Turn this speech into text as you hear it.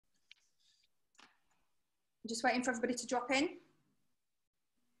Just waiting for everybody to drop in.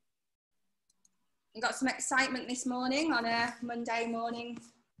 We got some excitement this morning on a Monday morning,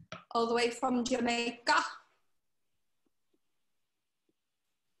 all the way from Jamaica.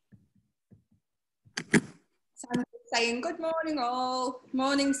 Sandra's saying, good morning all.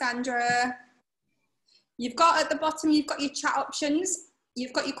 Morning, Sandra. You've got at the bottom, you've got your chat options.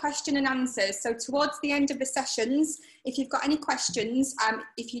 You've got your question and answers. So towards the end of the sessions, if you've got any questions,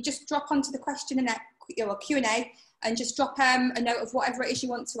 if you just drop onto the question and Q&A and just drop a note of whatever it is you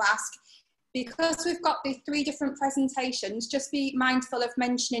want to ask. Because we've got the 3 different presentations, just be mindful of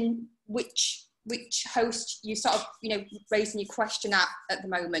mentioning which host you sort of, raising your question at the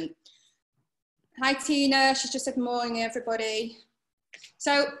moment. Hi Tina, she's just said morning everybody.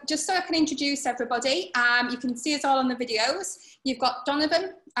 So just so I can introduce everybody, you can see us all on the videos. You've got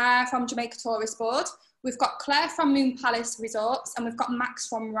Donovan from Jamaica Tourist Board. We've got Claire from Moon Palace Resorts, and we've got Max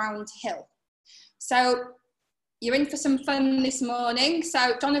from Round Hill. So you're in for some fun this morning.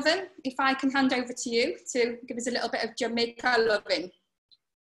 So Donovan, if I can hand over to you to give us a little bit of Jamaica loving.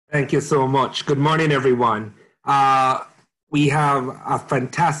 Thank you so much. Good morning, everyone. We have a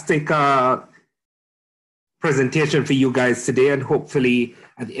fantastic presentation for you guys today, and hopefully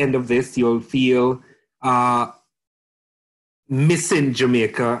at the end of this, you'll feel missing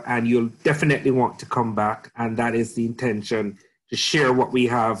Jamaica, and you'll definitely want to come back. And that is the intention, to share what we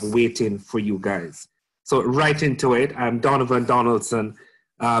have waiting for you guys. So right into it, I'm Donovan Donaldson,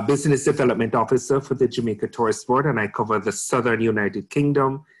 Business Development Officer for the Jamaica Tourist Board, and I cover the Southern United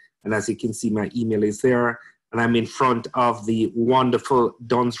Kingdom. And as you can see, my email is there, and I'm in front of the wonderful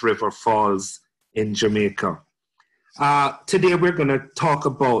Duns River Falls in Jamaica. Today we're going to talk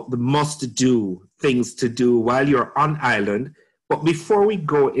about the must-do things to do while you're on island. But before we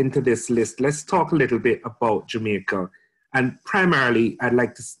go into this list, let's talk a little bit about Jamaica. And primarily, I'd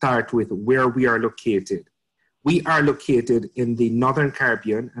like to start with where we are located. We are located in the Northern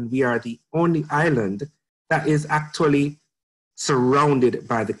Caribbean, and we are the only island that is actually surrounded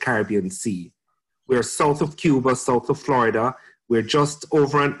by the Caribbean Sea. We're south of Cuba, south of Florida. We're just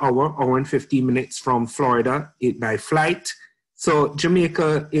over an hour and 15 minutes from Florida by flight. So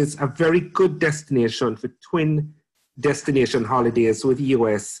Jamaica is a very good destination for twin destination holidays with the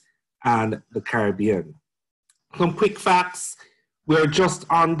US and the Caribbean. Some quick facts. We're just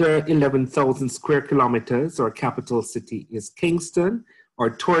under 11,000 square kilometers. Our capital city is Kingston. Our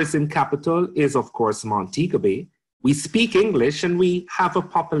tourism capital is, of course, Montego Bay. We speak English, and we have a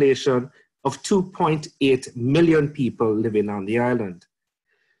population of 2.8 million people living on the island.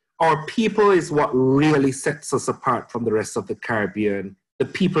 Our people is what really sets us apart from the rest of the Caribbean. The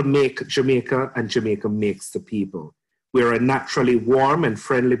people make Jamaica, and Jamaica makes the people. We're a naturally warm and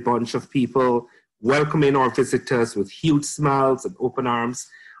friendly bunch of people, welcoming our visitors with huge smiles and open arms.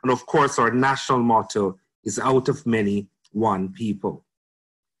 And of course, our national motto is out of many, one people.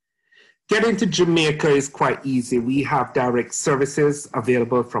 Getting to Jamaica is quite easy. We have direct services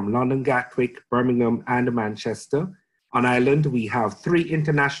available from London Gatwick, Birmingham, and Manchester. On island, we have 3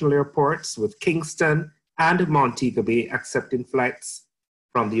 international airports, with Kingston and Montego Bay accepting flights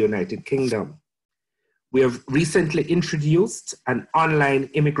from the United Kingdom. We have recently introduced an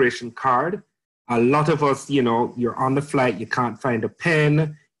online immigration card. A lot of us, you're on the flight, you can't find a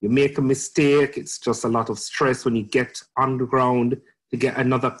pen, you make a mistake. It's just a lot of stress when you get on the ground to get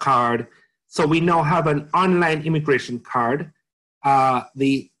another card. So we now have an online immigration card,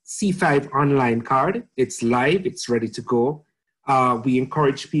 the C5 online card. It's live, it's ready to go. We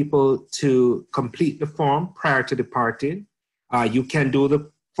encourage people to complete the form prior to departing. You can do the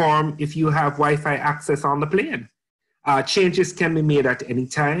form if you have Wi-Fi access on the plane. Changes can be made at any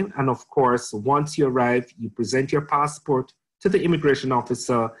time. And of course, once you arrive, you present your passport to the immigration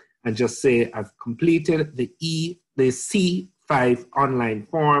officer and just say, I've completed the C5 online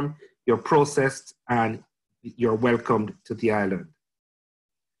form. You're processed and you're welcomed to the island.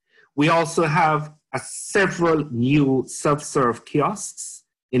 We also have several new self-serve kiosks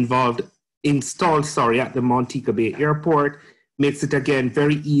installed at the Montego Bay Airport. Makes it, again,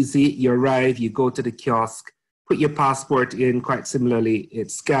 very easy. You arrive, you go to the kiosk, put your passport in. Quite similarly,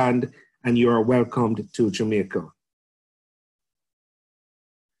 it's scanned, and you are welcomed to Jamaica.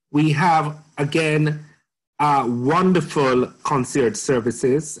 We have, again, wonderful concierge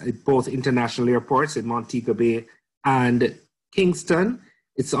services at both international airports in Montego Bay and Kingston.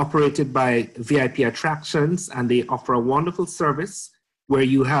 It's operated by VIP Attractions, and they offer a wonderful service where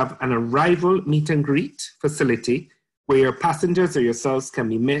you have an arrival meet and greet facility where your passengers or yourselves can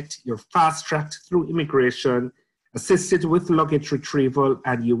be met. You're fast-tracked through immigration, assisted with luggage retrieval,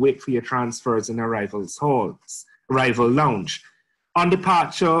 and you wait for your transfers in arrival lounge. On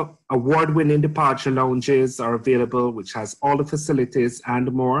departure, award-winning departure lounges are available, which has all the facilities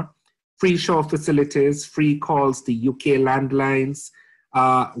and more. Free show facilities, free calls to UK landlines,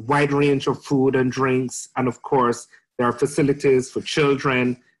 wide range of food and drinks, and of course, there are facilities for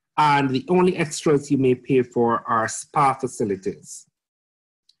children, and the only extras you may pay for are spa facilities.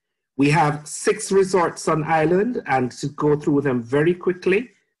 We have 6 resorts on island, and to go through them very quickly,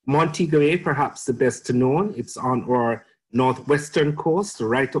 Montego Bay, perhaps the best known. It's on our northwestern coast,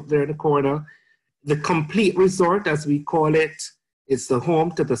 right up there in the corner. The complete resort, as we call it, is the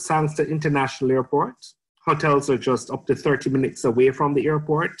home to the Sangster International Airport. Hotels are just up to 30 minutes away from the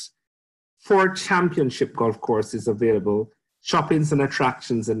airport. 4 championship golf courses available. Shoppings and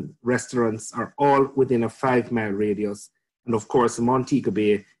attractions and restaurants are all within a 5-mile radius. And of course, Montego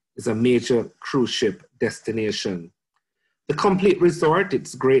Bay is a major cruise ship destination. The complete resort,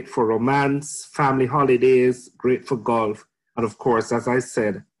 it's great for romance, family holidays, great for golf, and of course, as I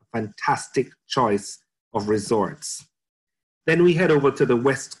said, a fantastic choice of resorts. Then we head over to the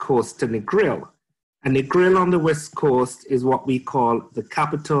west coast to Negril. And Negril on the west coast is what we call the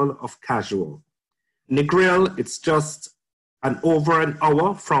capital of casual. Negril, it's just over an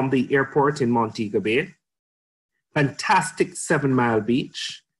hour from the airport in Montego Bay. Fantastic 7-mile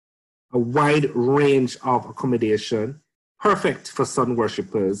beach, a wide range of accommodation, perfect for sun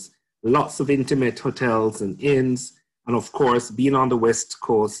worshippers, lots of intimate hotels and inns, and of course, being on the west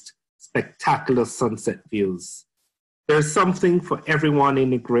coast, spectacular sunset views. There's something for everyone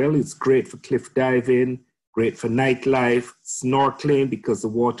in Negril. It's great for cliff diving, great for nightlife, snorkeling because the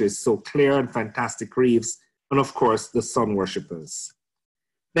water is so clear, and fantastic reefs, and of course, the sun worshippers.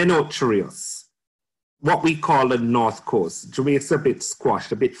 Then Ocho Rios, what we call the north coast. Jamaica's a bit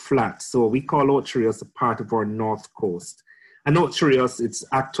squashed, a bit flat, so we call Ocho Rios a part of our north coast. And Ocho Rios, it's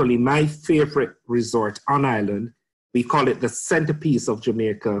actually my favorite resort on island. We call it the centerpiece of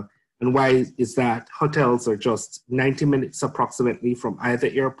Jamaica. And why is that? Hotels are just 90 minutes approximately from either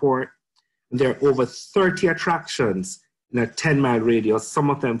airport. And there are over 30 attractions in a 10-mile radius, some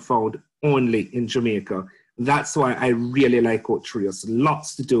of them found only in Jamaica. That's why I really like Ocho Rios.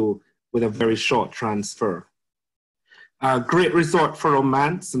 Lots to do with a very short transfer. A great resort for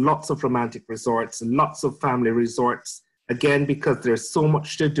romance, lots of romantic resorts, lots of family resorts. Again, because there's so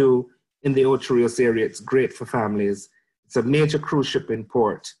much to do in the Ocho Rios area, it's great for families. It's a major cruise ship in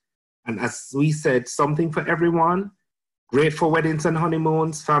port. And as we said, something for everyone. Great for weddings and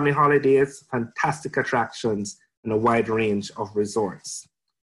honeymoons, family holidays, fantastic attractions, and a wide range of resorts.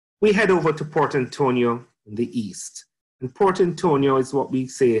 We head over to Port Antonio in the east. And Port Antonio is what we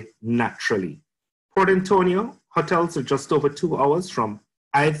say naturally. Port Antonio, hotels are just over 2 hours from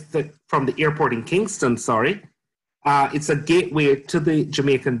the airport in Kingston, It's a gateway to the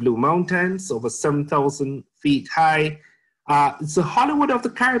Jamaican Blue Mountains, over 7,000 feet high. It's the Hollywood of the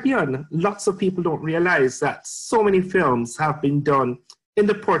Caribbean. Lots of people don't realize that so many films have been done in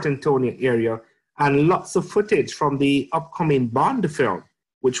the Port Antonio area, and lots of footage from the upcoming Bond film,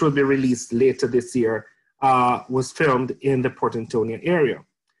 which will be released later this year, was filmed in the Port Antonio area.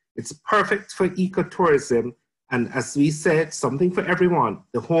 It's perfect for ecotourism, and as we said, something for everyone.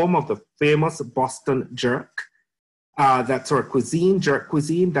 The home of the famous Boston jerk. That's our cuisine, jerk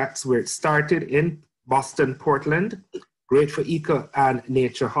cuisine. That's where it started in Boston, Portland. Great for eco and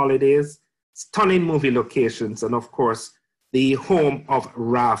nature holidays. Stunning movie locations, and of course, the home of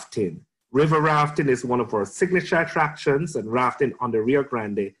rafting. River rafting is one of our signature attractions, and rafting on the Rio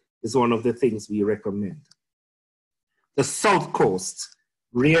Grande is one of the things we recommend. The South Coast,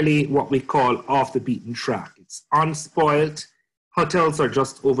 really what we call off the beaten track. It's unspoiled. Hotels are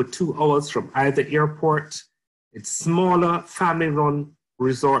just over 2 hours from either airport. It's smaller family-run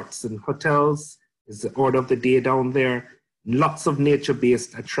resorts and hotels is the order of the day down there. Lots of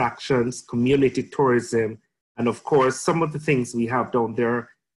nature-based attractions, community tourism, and of course, some of the things we have down there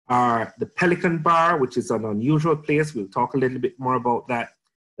are the Pelican Bar, which is an unusual place. We'll talk a little bit more about that.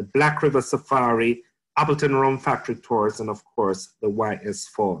 The Black River Safari, Appleton Rum Factory Tours, and of course, the YS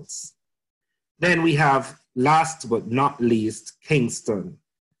Falls. Then we have, last but not least, Kingston.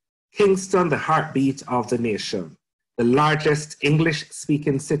 Kingston, the heartbeat of the nation, the largest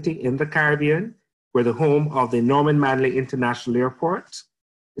English-speaking city in the Caribbean. We're the home of the Norman Manley International Airport.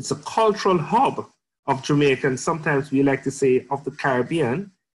 It's a cultural hub of Jamaica, and sometimes we like to say of the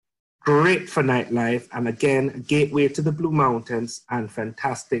Caribbean. Great for nightlife, and again, a gateway to the Blue Mountains and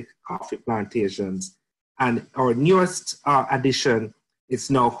fantastic coffee plantations. And our newest addition is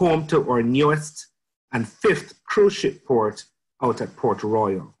now home to our newest and 5th cruise ship port out at Port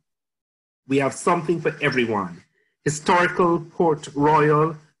Royal. We have something for everyone. Historical Port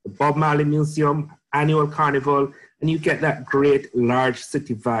Royal, the Bob Marley Museum, annual carnival, and you get that great large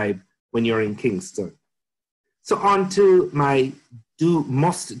city vibe when you're in Kingston. So on to my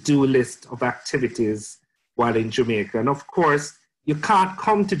must-do list of activities while in Jamaica. And of course, you can't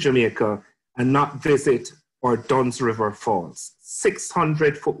come to Jamaica and not visit our Duns River Falls,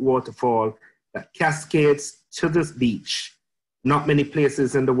 600-foot waterfall that cascades to the beach. Not many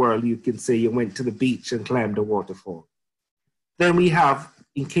places in the world you can say you went to the beach and climbed a waterfall. Then we have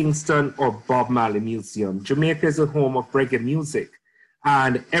in Kingston our Bob Marley Museum. Jamaica is a home of reggae music,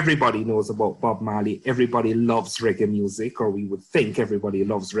 and everybody knows about Bob Marley. Everybody loves reggae music, or we would think everybody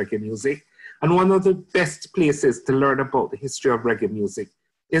loves reggae music. And one of the best places to learn about the history of reggae music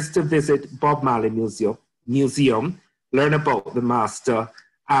is to visit Bob Marley Museum, learn about the master,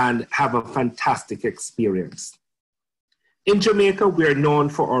 and have a fantastic experience. In Jamaica, we're known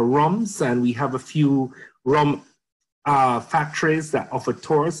for our rums, and we have a few rum factories that offer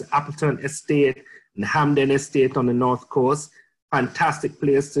tours. Appleton Estate and Hamden Estate on the North Coast. Fantastic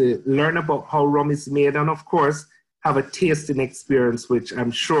place to learn about how rum is made, and of course, have a tasting experience, which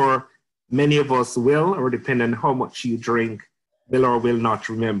I'm sure many of us will, or depending on how much you drink, will or will not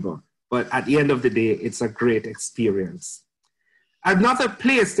remember. But at the end of the day, it's a great experience. Another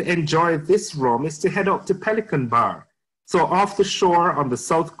place to enjoy this rum is to head out to Pelican Bar. So off the shore on the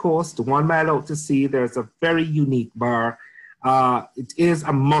south coast, 1 mile out to sea, there's a very unique bar. It is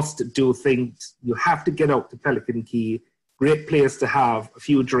a must-do thing. You have to get out to Pelican Key. Great place to have a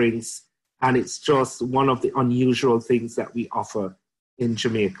few drinks, and it's just one of the unusual things that we offer in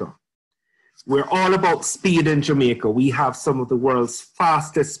Jamaica. We're all about speed in Jamaica. We have some of the world's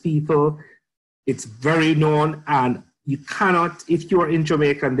fastest people. It's very known, and you cannot, if you're in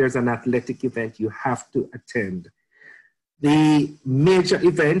Jamaica and there's an athletic event, you have to attend. The major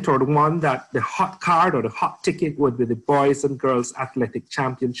event, or the one that the hot card or the hot ticket, would be the Boys and Girls Athletic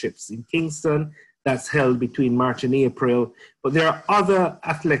Championships in Kingston. That's held between March and April. But there are other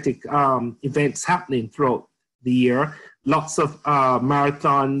athletic events happening throughout the year. Lots of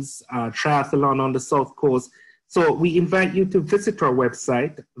marathons, triathlon on the South Coast. So we invite you to visit our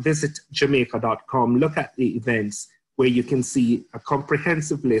website, visitjamaica.com. Look at the events where you can see a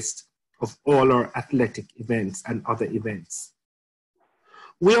comprehensive list of all our athletic events and other events.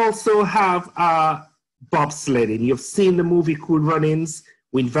 We also have bobsledding. You've seen the movie Cool Runnings.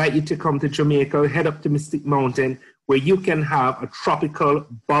 We invite you to come to Jamaica, head up to Mystic Mountain, where you can have a tropical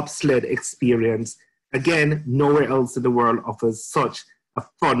bobsled experience. Again, nowhere else in the world offers such a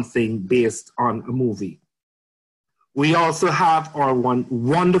fun thing based on a movie. We also have our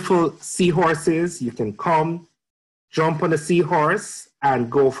wonderful seahorses. You can come, jump on a seahorse,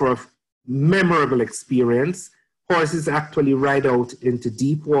 and go for a memorable experience. Horses actually ride out into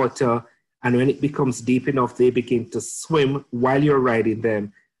deep water, and when it becomes deep enough, they begin to swim while you're riding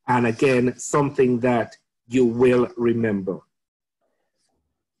them. And again, something that you will remember.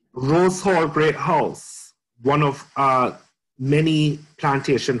 Rose Hall Great House, one of many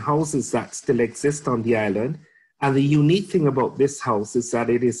plantation houses that still exist on the island. And the unique thing about this house is that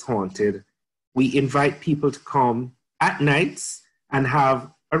it is haunted. We invite people to come at nights and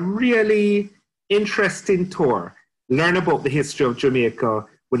have a really interesting tour, learn about the history of Jamaica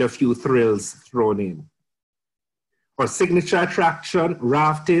with a few thrills thrown in. Our signature attraction,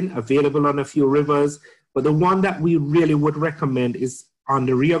 rafting, available on a few rivers, but the one that we really would recommend is on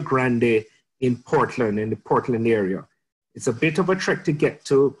the Rio Grande in Portland, in the Portland area. It's a bit of a trek to get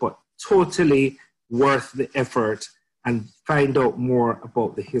to, but totally worth the effort, and find out more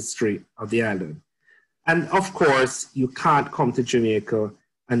about the history of the island. And of course, you can't come to Jamaica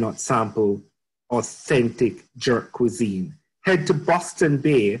and not sample authentic jerk cuisine. Head to Boston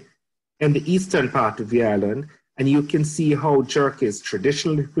Bay in the eastern part of the island, and you can see how jerk is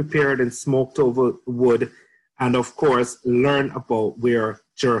traditionally prepared and smoked over wood, and of course, learn about where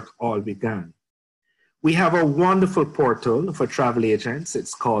jerk all began. We have a wonderful portal for travel agents.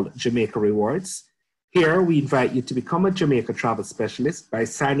 It's called Jamaica Rewards. Here, we invite you to become a Jamaica travel specialist by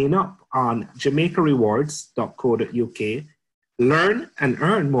signing up on jamaicarewards.co.uk. Learn and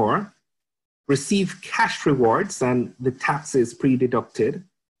earn more. Receive cash rewards, and the tax is pre-deducted.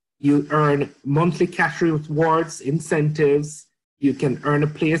 You earn monthly cash rewards, incentives. You can earn a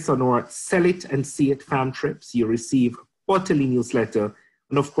place on our Sell It and See It fan trips. You receive a quarterly newsletter.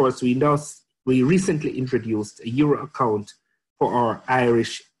 And of course, we recently introduced a Euro account for our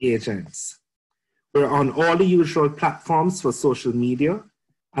Irish agents. We're on all the usual platforms for social media.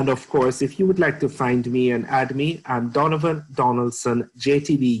 And of course, if you would like to find me and add me, I'm Donovan Donaldson,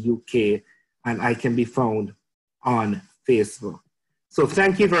 JTB UK, and I can be found on Facebook. So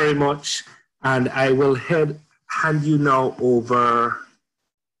thank you very much. And I will hand you now over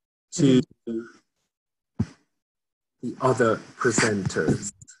to the other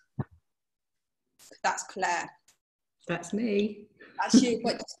presenters. That's Claire. That's me. That's you.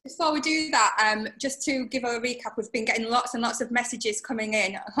 But just before we do that, just to give a recap, we've been getting lots and lots of messages coming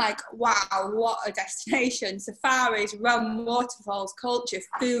in, like, wow, what a destination. Safaris, rum, waterfalls, culture,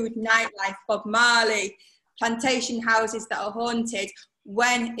 food, nightlife, Bob Marley, plantation houses that are haunted.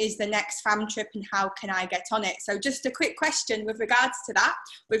 When is the next fam trip and how can I get on it? So just a quick question with regards to that.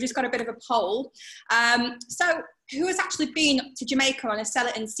 We've just got a bit of a poll. So who has actually been to Jamaica on a Sell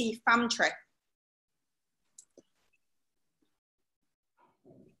It and See fam trip?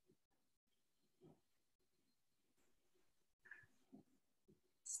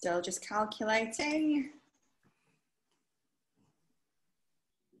 Still just calculating.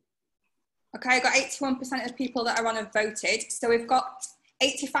 Okay, I've got 81% of people that are on have voted. So we've got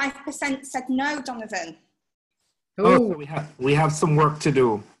 85% said no, Donovan. Oh, so we have some work to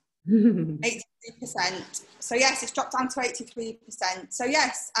do. 83%. So yes, it's dropped down to 83%. So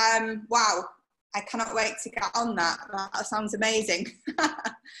yes, wow, I cannot wait to get on that. That sounds amazing.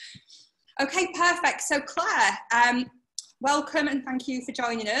 Okay, perfect. So Claire, welcome and thank you for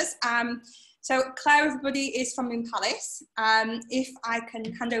joining us. So Claire, everybody, is from Moon Palace. If I can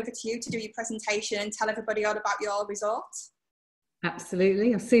hand over to you to do your presentation and tell everybody all about your resort.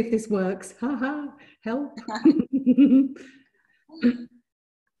 Absolutely. I'll see if this works. Ha ha, help.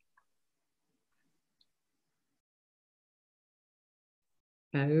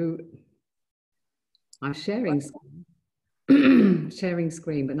 Oh, I'm sharing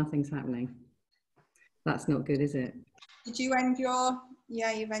screen, but nothing's happening. That's not good, is it? Did you end your,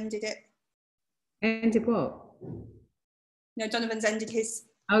 yeah, you've ended it. Ended what? No, Donovan's ended his.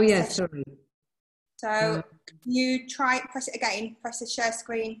 Oh, yes, yeah, sorry. So you try, press it again, press the share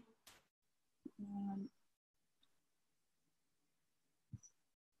screen.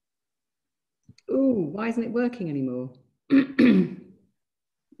 Oh, why isn't it working anymore?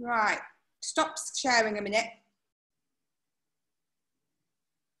 Right, stop sharing a minute.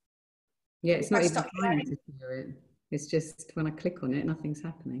 Yeah, it's not even trying to share it. It's just when I click on it, nothing's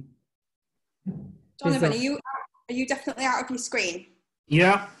happening. Donovan, are you definitely out of your screen?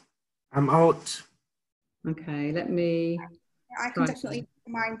 Yeah, I'm out. Okay, let me. I can definitely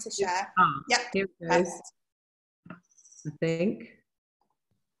put mine to share. Yep. Here it goes. I think.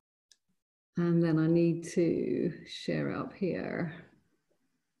 And then I need to share it up here.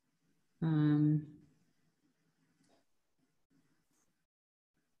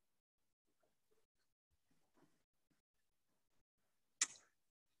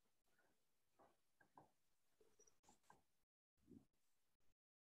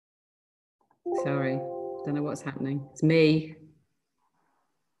 Sorry, don't know what's happening. It's me.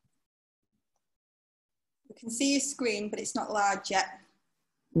 You can see your screen, but it's not large yet.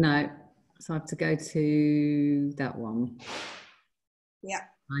 No, so I have to go to that one. Yeah.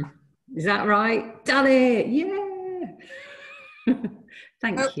 Is that right? Done it! Yeah!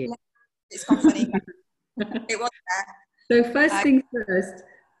 Thank you. It's gone funny. It was there. So first things first,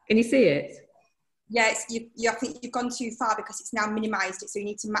 can you see it? Yeah, I think you've gone too far because it's now minimised it. So you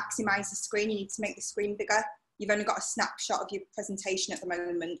need to maximise the screen. You need to make the screen bigger. You've only got a snapshot of your presentation at the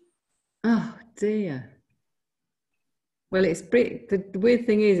moment. Oh dear. Well, it's the weird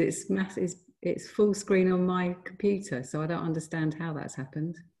thing is it's massive. It's full screen on my computer, so I don't understand how that's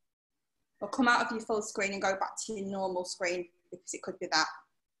happened. Well, come out of your full screen and go back to your normal screen because it could be that.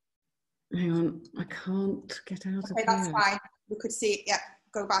 Hang on, I can't get out of here. Okay, that's fine. We could see it. Yeah,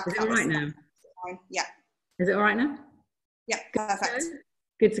 go back. Is it all right now? Yeah. Is it all right now? Yeah, perfect.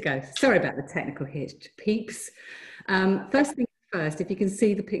 Good to go. Sorry about the technical hitch, peeps. First thing first, if you can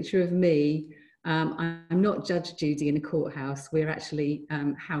see the picture of me, I'm not Judge Judy in a courthouse. We're actually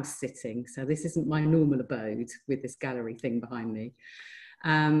house sitting. So this isn't my normal abode with this gallery thing behind me.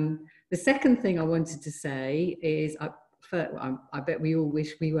 The second thing I wanted to say is I bet we all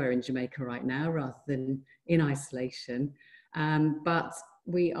wish we were in Jamaica right now rather than in isolation. But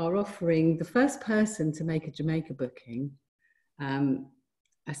we are offering the first person to make a Jamaica booking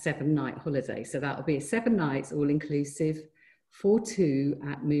a 7-night holiday. So that'll be 7 nights all inclusive for 2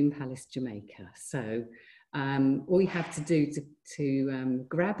 at Moon Palace, Jamaica. So all you have to do to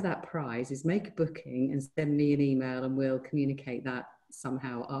grab that prize is make a booking and send me an email and we'll communicate that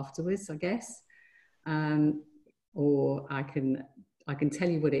somehow afterwards, I guess. Or I can tell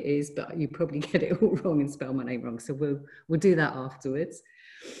you what it is, but you probably get it all wrong and spell my name wrong. So we'll do that afterwards.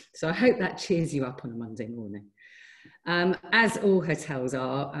 So I hope that cheers you up on a Monday morning. As all hotels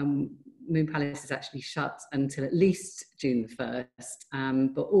are, Moon Palace is actually shut until at least June the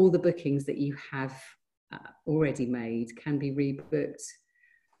 1st, but all the bookings that you have already made can be rebooked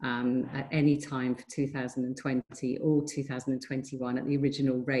at any time for 2020 or 2021 at the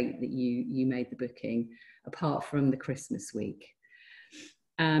original rate that you made the booking, apart from the Christmas week.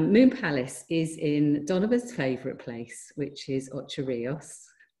 Moon Palace is in Donovan's favourite place, which is Ocho Rios.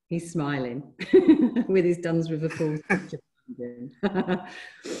 He's smiling with his Duns River Falls.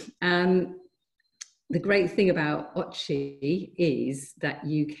 The great thing about Ochi is that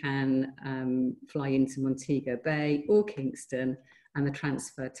you can fly into Montego Bay or Kingston, and the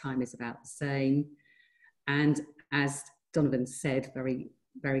transfer time is about the same. And as Donovan said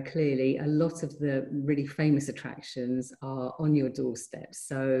very clearly, a lot of the really famous attractions are on your doorstep.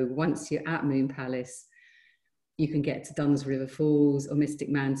 So once you're at Moon Palace, you can get to Duns River Falls or Mystic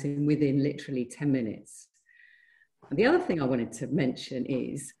Mountain within literally 10 minutes. And the other thing I wanted to mention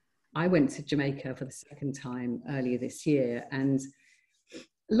is I went to Jamaica for the second time earlier this year, and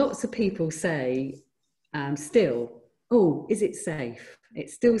lots of people say still, oh, is it safe? It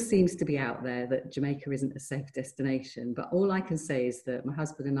still seems to be out there that Jamaica isn't a safe destination. But all I can say is that my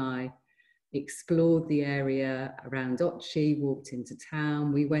husband and I explored the area around Ochi, walked into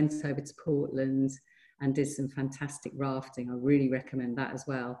town. We went over to Portland and did some fantastic rafting. I really recommend that as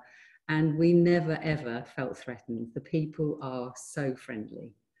well. And we never, ever felt threatened. The people are so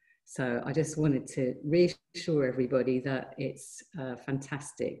friendly. So I just wanted to reassure everybody that it's a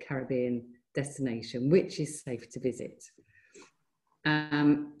fantastic Caribbean destination, which is safe to visit.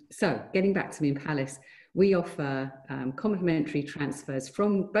 So getting back to Moon Palace, we offer complimentary transfers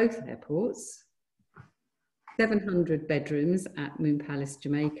from both airports, 700 bedrooms at Moon Palace,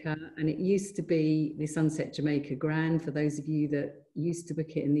 Jamaica, and it used to be the Sunset Jamaica Grand. For those of you that used to book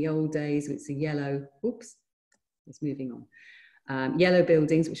it in the old days, it's a yellow, oops, it's moving on, yellow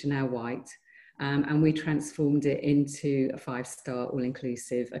buildings, which are now white, and we transformed it into a 5-star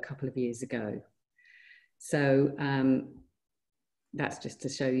all-inclusive a couple of years ago. So that's just to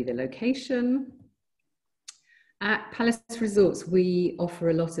show you the location. At Palace Resorts, we offer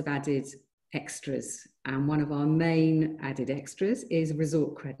a lot of added extras, and one of our main added extras is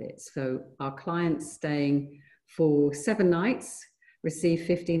resort credits. So our clients staying for 7 nights receive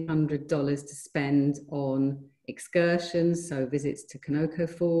 $1,500 to spend on excursions, so visits to Kanoko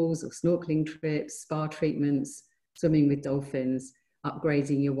Falls or snorkeling trips, spa treatments, swimming with dolphins,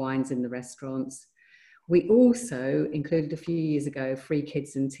 upgrading your wines in the restaurants. We also included a few years ago free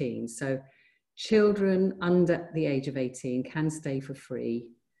kids and teens. So children under the age of 18 can stay for free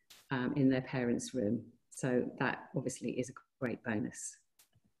in their parents' room. So that obviously is a great bonus.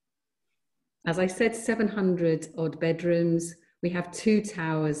 As I said, 700 odd bedrooms. We have 2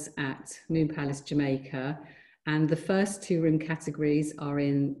 towers at Moon Palace, Jamaica, and the first 2 room categories are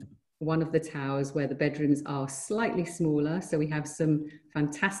in one of the towers where the bedrooms are slightly smaller. So we have some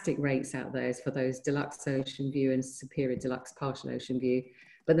fantastic rates out there for those deluxe ocean view and superior deluxe partial ocean view,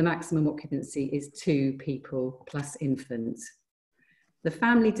 but the maximum occupancy is 2 people plus infants. The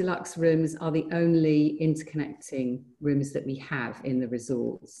family deluxe rooms are the only interconnecting rooms that we have in the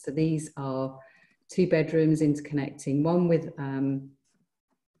resorts. So these are 2 bedrooms interconnecting, one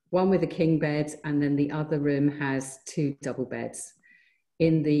with a king bed, and then the other room has 2 double beds.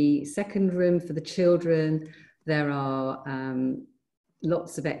 In the second room for the children, there are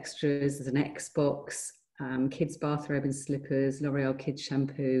lots of extras. There's an Xbox, kids bathrobe and slippers, L'Oreal kids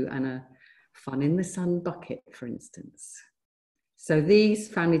shampoo, and a fun in the sun bucket, for instance. So these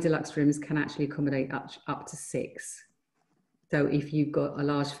family deluxe rooms can actually accommodate up to 6. So if you've got a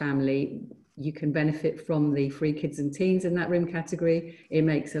large family, you can benefit from the free kids and teens in that room category. It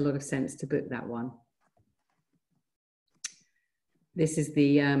makes a lot of sense to book that one. This is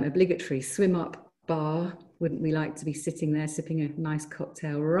the obligatory swim up bar. Wouldn't we like to be sitting there sipping a nice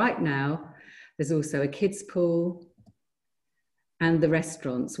cocktail right now? There's also a kids pool and the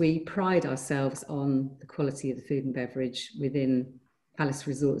restaurants. We pride ourselves on the quality of the food and beverage within Palace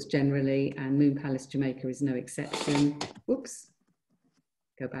Resorts generally, and Moon Palace Jamaica is no exception. Whoops,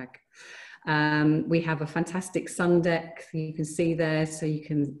 go back. We have a fantastic sun deck you can see there, so you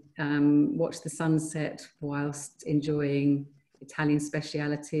can watch the sunset whilst enjoying Italian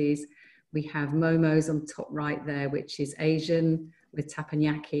specialities. We have Momo's on the top right there, which is Asian with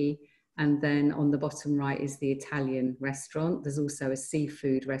teppanyaki, and then on the bottom right is the Italian restaurant. There's also a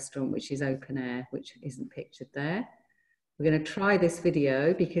seafood restaurant which is open air, which isn't pictured there. We're going to try this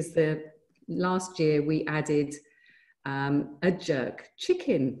video because last year we added a jerk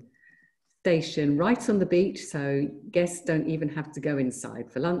chicken station right on the beach, so guests don't even have to go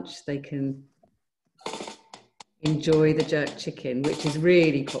inside for lunch. They can enjoy the jerk chicken, which is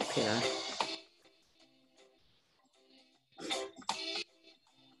really popular.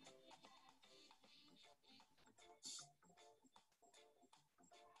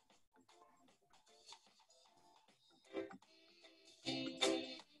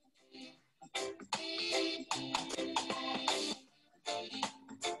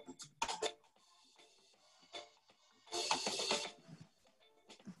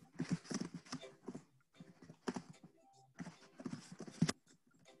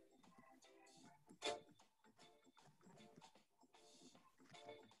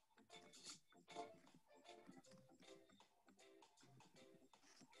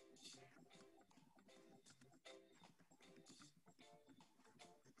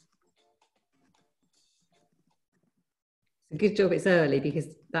 a good job it's early, because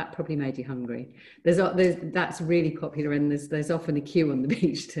that probably made you hungry. That's really popular, and there's often a queue on the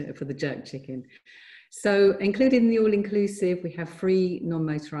beach for the jerk chicken. So included in the all-inclusive, we have free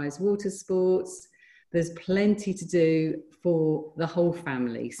non-motorised water sports. There's plenty to do for the whole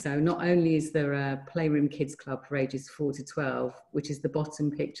family. So not only is there a Playroom Kids Club for ages 4 to 12, which is the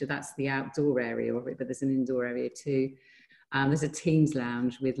bottom picture, that's the outdoor area of it, but there's an indoor area too. There's a teens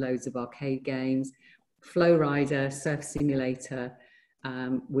lounge with loads of arcade games, flow rider, surf simulator,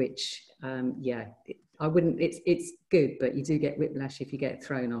 which, yeah, I wouldn't, it's good, but you do get whiplash if you get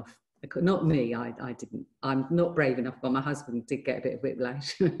thrown off. Not me, I didn't. I'm not brave enough, but my husband did get a bit of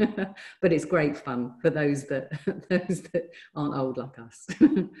whiplash. But it's great fun for those that aren't old like us.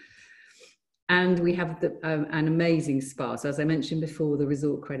 And we have an amazing spa. So as I mentioned before, the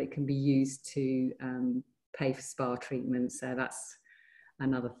resort credit can be used to pay for spa treatments. So that's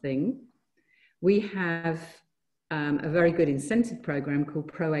another thing. We have a very good incentive program called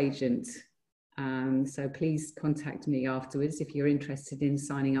Pro Agent. So please contact me afterwards if you're interested in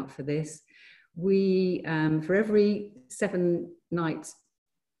signing up for this. We, for every 7-night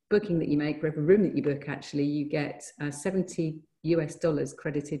booking that you make, for every room that you book, actually, you get $70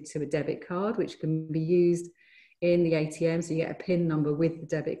 credited to a debit card, which can be used in the ATM. So you get a PIN number with the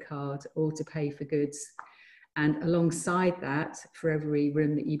debit card, or to pay for goods. And alongside that, for every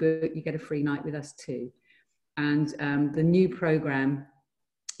room that you book, you get a free night with us too. And the new program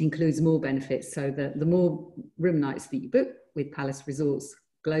includes more benefits, so that the more room nights that you book with Palace Resorts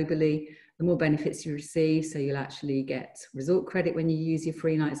globally, the more benefits you receive. So you'll actually get resort credit when you use your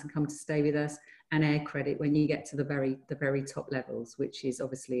free nights and come to stay with us, and air credit when you get to the very top levels, which is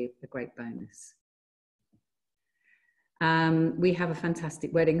obviously a great bonus. We have a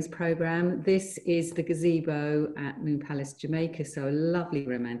fantastic weddings program. This is the gazebo at Moon Palace, Jamaica. So a lovely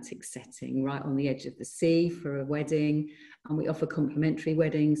romantic setting right on the edge of the sea for a wedding. And we offer complimentary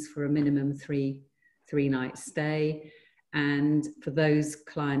weddings for a minimum three-night stay. And for those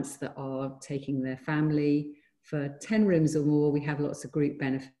clients that are taking their family, for 10 rooms or more, we have lots of group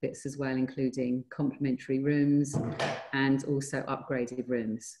benefits as well, including complimentary rooms and also upgraded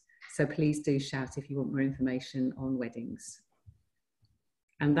rooms. So please do shout if you want more information on weddings.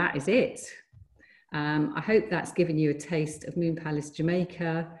 And that is it. I hope that's given you a taste of Moon Palace,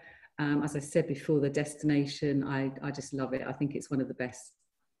 Jamaica. As I said before, the destination, I just love it. I think it's one of the best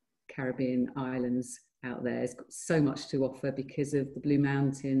Caribbean islands out there. It's got so much to offer because of the Blue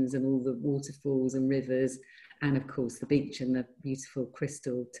Mountains and all the waterfalls and rivers, and of course the beach and the beautiful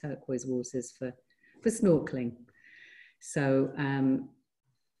crystal turquoise waters for snorkeling. So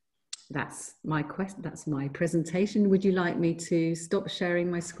that's my presentation. Would you like me to stop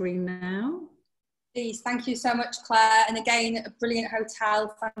sharing my screen now? Please, thank you so much, Claire. And again, a brilliant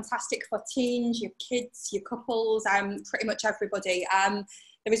hotel, fantastic for teens, your kids, your couples, pretty much everybody.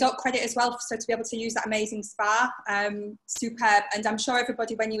 The resort credit as well, so to be able to use that amazing spa, superb. And I'm sure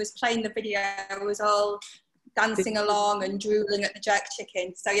everybody, when you was playing the video, was all dancing along and drooling at the jerk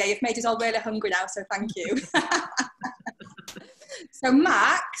chicken. So yeah, you've made us all really hungry now, so thank you. So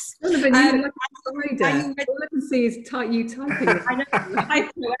Max, Donovan, all I can see is you typing. I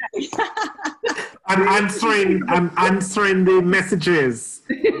know, I'm answering the messages.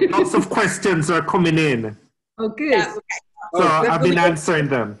 Lots of questions are coming in. Oh, good. Yeah, okay. So I've been answering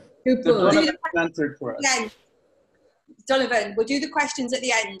them. Good boy. Donovan, we'll do the questions at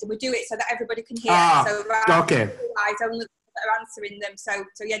the end, and we'll do it so that everybody can hear. So okay. I don't know that are answering them. So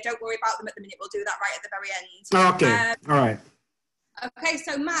yeah, don't worry about them at the minute. We'll do that right at the very end. Okay. All right. Okay,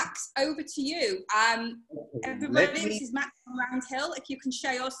 so Max, over to you. Everybody, this is Max from Round Hill. If you can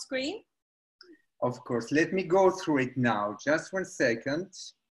share your screen. Of course. Let me go through it now. Just 1 second.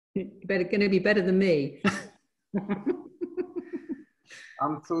 You're going to be better than me.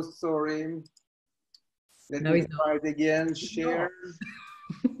 I'm so sorry. Let me try it again. Share.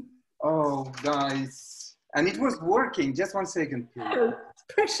 Oh, guys. And it was working. Just 1 second, please. Oh,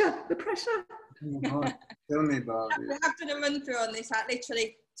 pressure. The pressure. Oh my God. Tell me about it. We have done a run through on this, like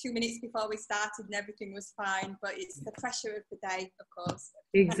literally 2 minutes before we started, and everything was fine. But it's the pressure of the day, of course.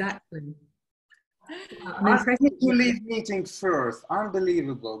 Exactly. I need to leave meeting first.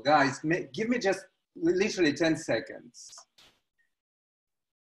 Unbelievable, guys. Give me just literally 10 seconds.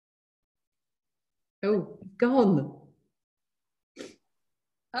 Oh, gone.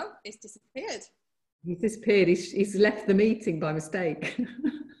 Oh, it's disappeared. He's disappeared. He's left the meeting by mistake.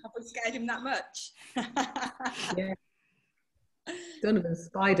 Have we scared him that much? Yeah. Donovan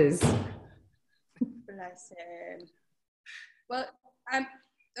spiders. Bless him. Well, oh,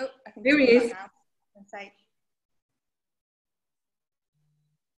 I can Here he is. now.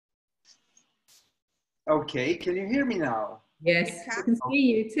 Okay, can you hear me now? Yes, I can see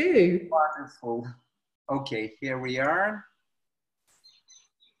you too. Wonderful. Okay, here we are.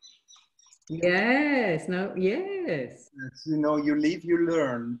 Yes, no, yes. You know, you live, you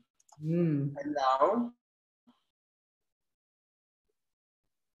learn. Mm. And now,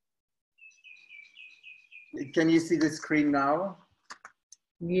 can you see the screen now?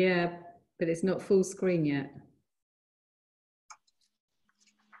 Yeah, but it's not full screen yet.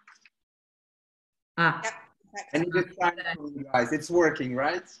 Ah. Yep. And you just sign for you guys. It's working,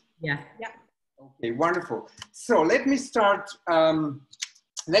 right? Yeah. Yeah. Okay, wonderful. So let me start.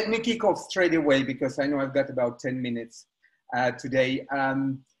 Let me kick off straight away because I know I've got about 10 minutes today.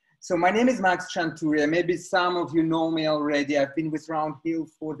 So my name is Max Chanturia. Maybe some of you know me already. I've been with Round Hill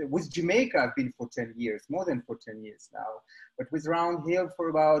with Jamaica, I've been for 10 years, more than for 10 years now. But with Round Hill for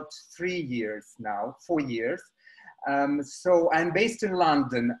about 3 years now, 4 years. So I'm based in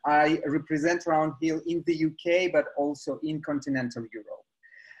London. I represent Round Hill in the UK, but also in continental Europe.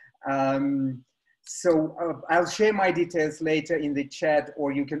 I'll share my details later in the chat,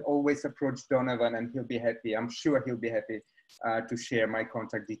 or you can always approach Donovan and he'll be happy. I'm sure he'll be happy to share my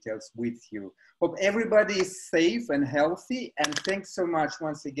contact details with you. Hope everybody is safe and healthy. And thanks so much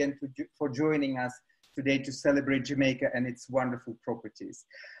once again for joining us today to celebrate Jamaica and its wonderful properties.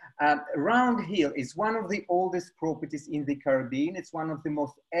 Round Hill is one of the oldest properties in the Caribbean. It's one of the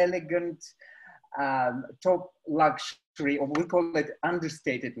most elegant, top luxury, or we call it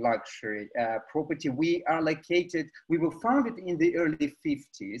understated luxury property. We were founded in the early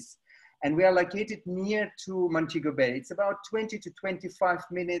 50s, and we are located near to Montego Bay. It's about 20 to 25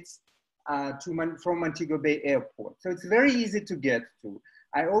 minutes from Montego Bay Airport. So it's very easy to get to.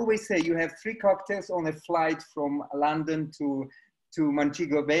 I always say you have 3 cocktails on a flight from London to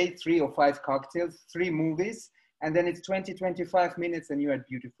Montego Bay, 3 or 5 cocktails, 3 movies, and then it's 20, 25 minutes and you're at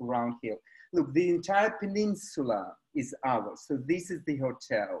beautiful Round Hill. Look, the entire peninsula is ours. So this is the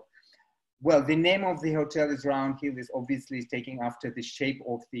hotel. Well, the name of the hotel is Round Hill, is obviously taking after the shape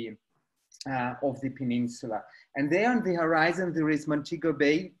of the peninsula. And there on the horizon, there is Montego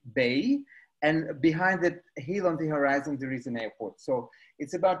Bay, and behind that hill on the horizon, there is an airport. So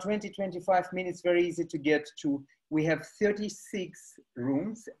it's about 20, 25 minutes, very easy to get to. We have 36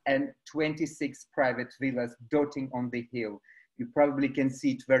 rooms and 26 private villas dotting on the hill. You probably can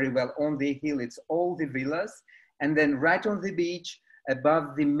see it very well on the hill. It's all the villas. And then right on the beach,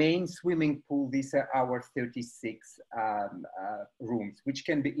 above the main swimming pool, these are our 36 rooms, which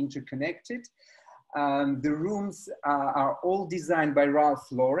can be interconnected. The rooms are all designed by Ralph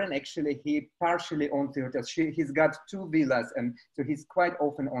Lauren. Actually, he partially owns the hotel. He's got 2 villas, and so he's quite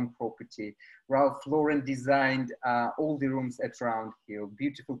often on property. Ralph Lauren designed all the rooms at Round Hill.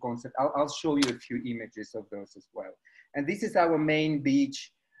 Beautiful concept. I'll show you a few images of those as well. And this is our main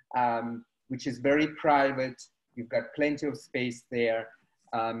beach, which is very private. You've got plenty of space there.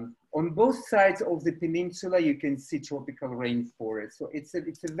 On both sides of the peninsula, you can see tropical rainforest. So it's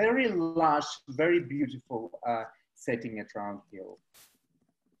a very lush, very beautiful setting at Round Hill.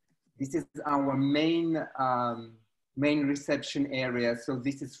 This is our main reception area. So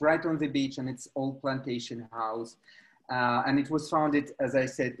this is right on the beach, and it's old plantation house. And it was founded, as I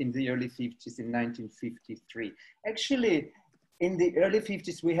said, in the early 50s, in 1953. Actually, in the early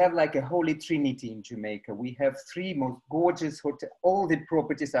 50s, we have like a holy trinity in Jamaica. We have 3 most gorgeous hotels. All the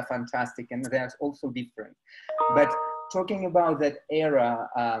properties are fantastic, and they're also different. But talking about that era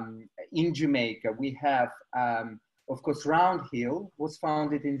in Jamaica, we have, of course, Round Hill was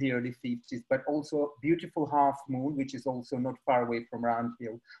founded in the early 50s, but also beautiful Half Moon, which is also not far away from Round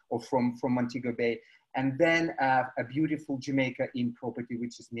Hill or from Montego Bay. And then a beautiful Jamaica Inn property,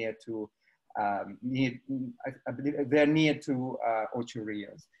 which is near to, I believe they're near to Ocho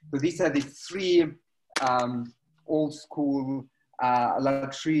Rios. So these are the 3 old school,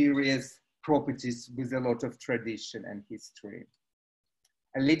 luxurious properties with a lot of tradition and history.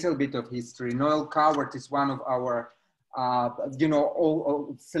 A little bit of history. Noel Coward is one of our,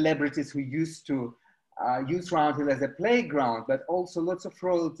 all celebrities who used to use Round Hill as a playground, but also lots of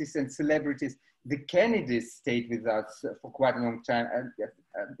royalties and celebrities. The Kennedys stayed with us for quite a long time.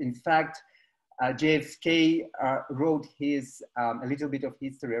 In fact, JFK wrote his, a little bit of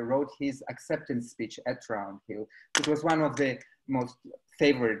history, wrote his acceptance speech at Round Hill. It was one of the most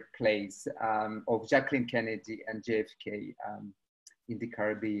favorite plays of Jacqueline Kennedy and JFK in the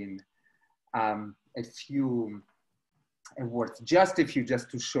Caribbean. A few awards, just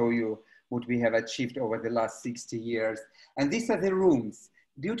to show you what we have achieved over the last 60 years. And these are the rooms,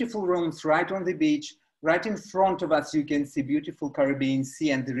 beautiful rooms right on the beach. Right in front of us, you can see beautiful Caribbean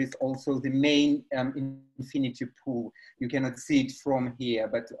Sea, and there is also the main infinity pool. You cannot see it from here,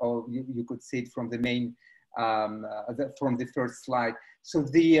 but you could see it from the main, from the first slide. So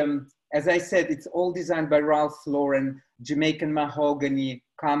as I said, it's all designed by Ralph Lauren, Jamaican mahogany,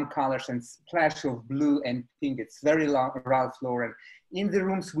 calm colors, and splash of blue and pink. It's very Ralph Lauren. In the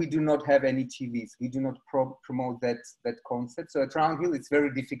rooms, we do not have any TVs. We do not promote that concept. So at Round Hill, it's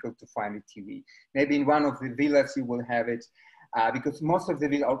very difficult to find a TV. Maybe in one of the villas you will have it, because most of the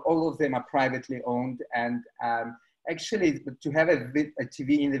villas, all of them are privately owned. And actually, to have a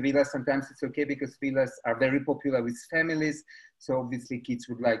TV in the villa, sometimes it's okay because villas are very popular with families. So obviously kids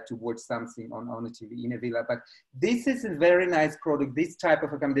would like to watch something on a TV in a villa. But this is a very nice product. This type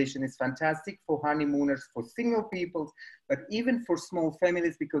of accommodation is fantastic for honeymooners, for single people, but even for small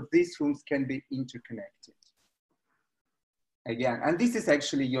families, because these rooms can be interconnected. Again, and this is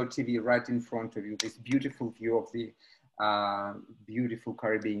actually your TV right in front of you, this beautiful view of the beautiful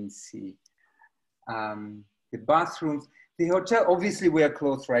Caribbean Sea. The bathrooms, the hotel, obviously we are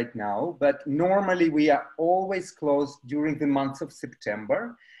closed right now, but normally we are always closed during the month of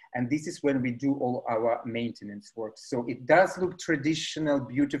September. And this is when we do all our maintenance work. So it does look traditional,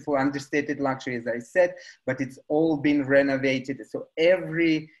 beautiful, understated luxury, as I said, but it's all been renovated. So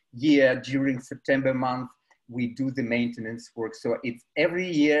every year during September month, we do the maintenance work. So it's every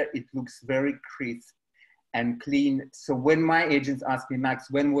year, it looks very crisp and clean. So when my agents ask me, Max,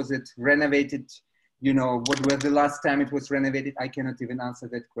 when was it renovated? You know, what was the last time it was renovated? I cannot even answer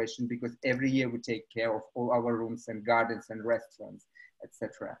that question, because every year we take care of all our rooms and gardens and restaurants,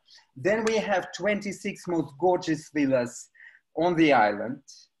 etc. Then we have 26 most gorgeous villas on the island.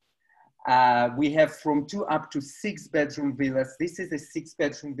 We have from 2 up to 6 bedroom villas. This is a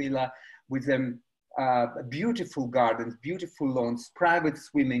 6-bedroom villa with beautiful gardens, beautiful lawns, private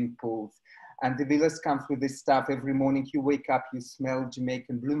swimming pools. And the villas comes with this stuff. Every morning you wake up, you smell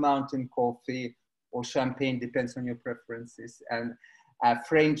Jamaican Blue Mountain coffee, or champagne, depends on your preferences, and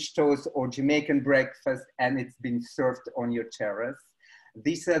French toast or Jamaican breakfast, and it's been served on your terrace.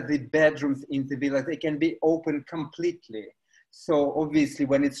 These are the bedrooms in the villa. They can be open completely. So obviously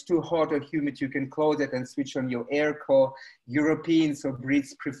when it's too hot or humid, you can close it and switch on your airco. Europeans or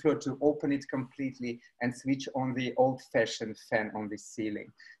Brits prefer to open it completely and switch on the old-fashioned fan on the ceiling.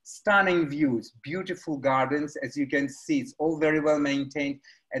 Stunning views, beautiful gardens. As you can see, it's all very well maintained,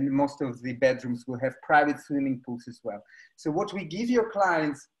 and most of the bedrooms will have private swimming pools as well. So what we give your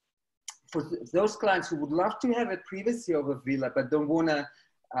clients, for those clients who would love to have a privacy of a villa but don't want to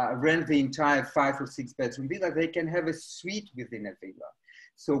rent the entire 5 or 6 bedroom villa, they can have a suite within a villa.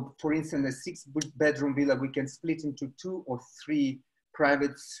 So for instance, a 6-bedroom villa, we can split into 2 or 3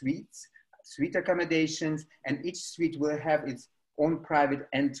 private suites, suite accommodations, and each suite will have its own private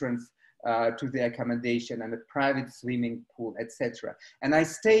entrance to the accommodation and a private swimming pool, etc. And I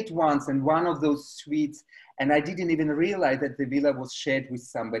stayed once in one of those suites, and I didn't even realize that the villa was shared with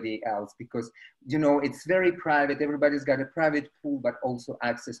somebody else, because, you know, it's very private. Everybody's got a private pool, but also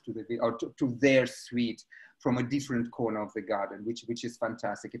access to the or to their suite from a different corner of the garden, which is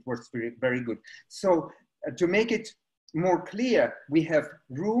fantastic. It works very, very good. So to make it more clear, we have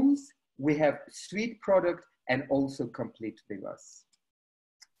rooms, we have suite product, and also complete villas.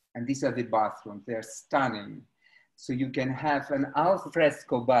 And these are the bathrooms. They're stunning. So you can have an al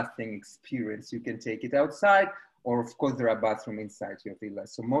fresco bathing experience. You can take it outside, or of course there are bathrooms inside your villa.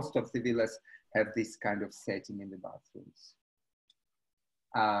 So most of the villas have this kind of setting in the bathrooms.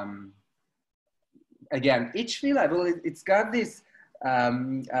 Again, each villa, well, it's got this,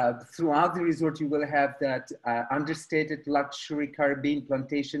 throughout the resort, you will have that understated luxury Caribbean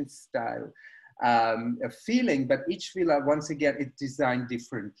plantation style a feeling, but each villa, once again, it's designed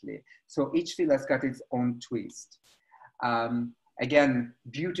differently. So each villa's got its own twist. Again,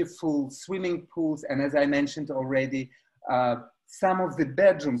 beautiful swimming pools. And as I mentioned already, some of the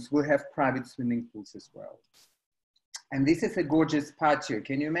bedrooms will have private swimming pools as well. And this is a gorgeous patio.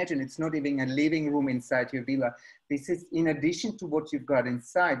 Can you imagine? It's not even a living room inside your villa. This is in addition to what you've got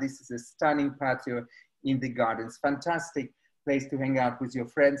inside. This is a stunning patio in the gardens. Fantastic place to hang out with your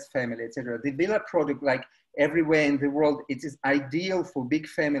friends, family, etc. The villa product, like everywhere in the world, it is ideal for big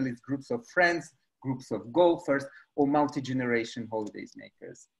families, groups of friends, groups of golfers, or multi-generation holidays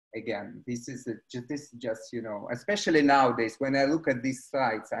makers. Again, this is just, you know, especially nowadays, when I look at these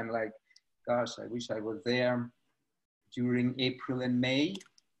sites, I'm like, gosh, I wish I was there during April and May.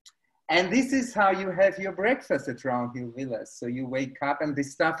 And this is how you have your breakfast at Round Hill Villas. So you wake up and the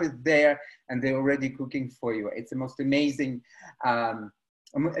stuff is there and they're already cooking for you. It's the most amazing,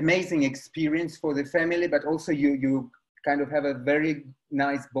 amazing experience for the family, but also you kind of have a very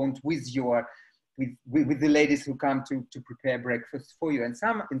nice bond with your with the ladies who come to prepare breakfast for you. And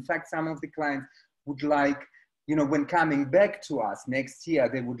in fact, some of the clients would like, you know, when coming back to us next year,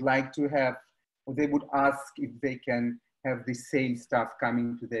 they would like to have, or they would ask if they can have the same stuff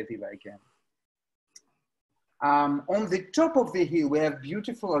coming to their villa again. On the top of the hill, we have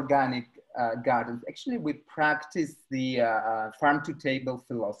beautiful organic gardens. Actually, we practice the farm-to-table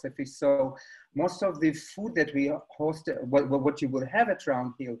philosophy. So most of the food that we host, what you will have at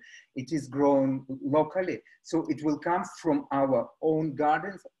Round Hill, it is grown locally. So it will come from our own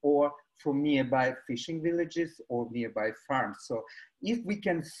gardens or from nearby fishing villages or nearby farms. So if we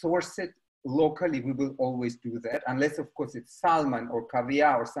can source it locally, we will always do that, unless of course it's salmon or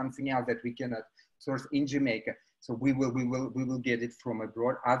caviar or something else that we cannot source in Jamaica. So we will get it from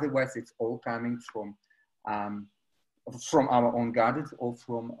abroad. Otherwise, it's all coming from our own gardens or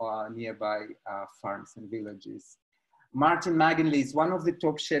from nearby farms and villages. Martin Maganley is one of the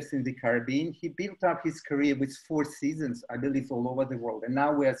top chefs in the Caribbean. He built up his career with 4 seasons, I believe, all over the world. And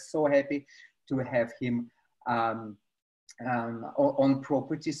now we are so happy to have him on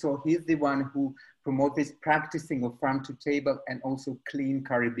property. So he's the one who promotes this practicing of farm to table and also clean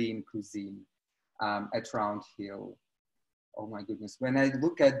Caribbean cuisine at Round Hill. Oh my goodness. When I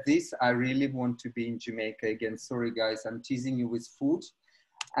look at this, I really want to be in Jamaica again. Sorry guys, I'm teasing you with food.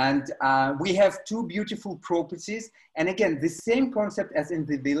 And we have 2 beautiful properties. And again, the same concept as in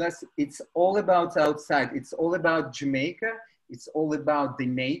the villas. It's all about outside. It's all about Jamaica. It's all about the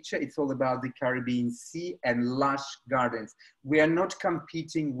nature. It's all about the Caribbean Sea and lush gardens. We are not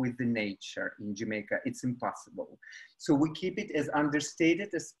competing with the nature in Jamaica. It's impossible. So we keep it as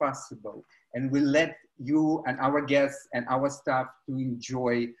understated as possible. And we let you and our guests and our staff to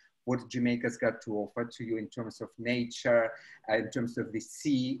enjoy what Jamaica's got to offer to you in terms of nature, in terms of the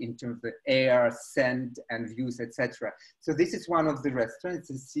sea, in terms of the air, scent, and views, etc. So this is one of the restaurants,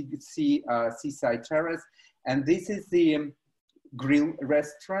 the Seaside Terrace. And this is the grill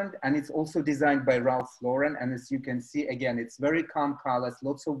restaurant, and it's also designed by Ralph Lauren. And as you can see, again, it's very calm colors,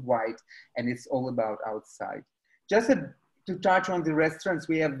 lots of white, and it's all about outside. Just to touch on the restaurants,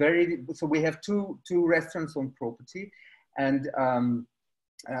 we have we have two restaurants on property, and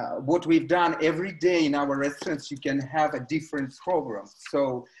what we've done every day in our restaurants, you can have a different program.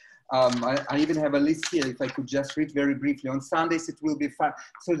 So I even have a list here, if I could just read very briefly. On Sundays, it will be fun.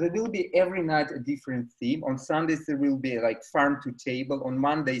 So there will be every night a different theme. On Sundays, there will be like farm to table. On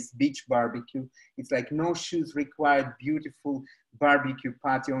Mondays, beach barbecue. It's like no shoes required, beautiful barbecue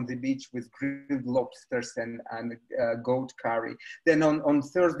party on the beach with grilled lobsters and goat curry. Then on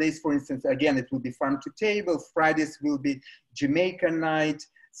Thursdays, for instance, again, it will be farm to table. Fridays will be Jamaica night.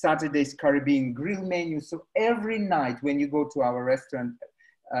 Saturdays, Caribbean grill menu. So every night when you go to our restaurant,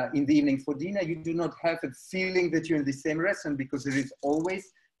 in the evening for dinner, you do not have a feeling that you're in the same restaurant, because there is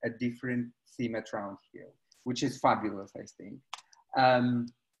always a different theme at Round Hill, which is fabulous, I think.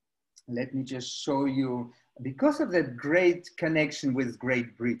 Let me just show you, because of that great connection with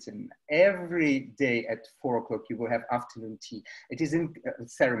Great Britain, every day at 4 o'clock, you will have afternoon tea. It is in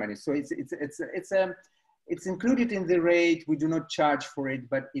ceremony. So it's included in the rate. We do not charge for it,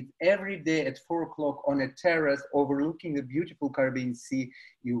 but it's every day at 4 o'clock on a terrace overlooking the beautiful Caribbean Sea.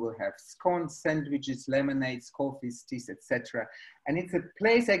 You will have scones, sandwiches, lemonades, coffees, teas, etc. And it's a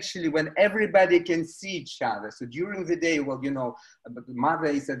place actually when everybody can see each other. So during the day, well, you know, the mother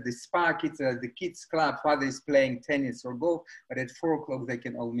is at the spa, kids are at the kids club, father is playing tennis or golf, but at 4 o'clock they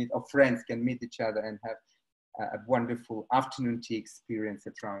can all meet, or friends can meet each other and have a wonderful afternoon tea experience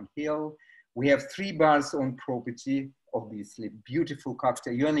at Round Hill. We have 3 bars on property, obviously, beautiful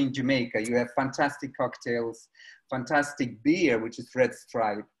cocktail. You're in Jamaica, you have fantastic cocktails, fantastic beer, which is Red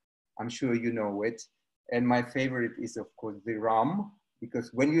Stripe. I'm sure you know it. And my favorite is, of course, the rum,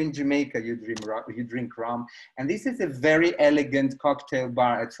 because when you're in Jamaica, you drink rum. And this is a very elegant cocktail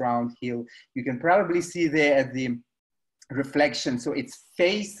bar at Round Hill. You can probably see there at the reflection. So it's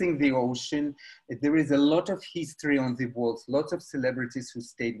facing the ocean. There is a lot of history on the walls, lots of celebrities who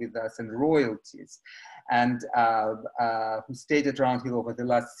stayed with us and royalties, and who stayed at Round Hill over the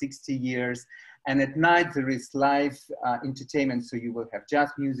last 60 years. And at night there is live entertainment. So you will have jazz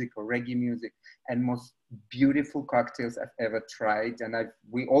music or reggae music, and most beautiful cocktails I've ever tried. And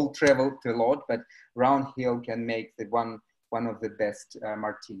we all traveled a lot, but Round Hill can make one of the best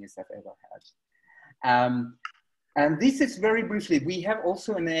martinis I've ever had. And this is very briefly, we have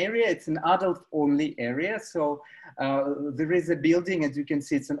also an area, it's an adult only area. So there is a building, as you can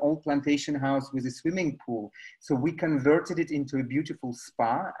see, it's an old plantation house with a swimming pool. So we converted it into a beautiful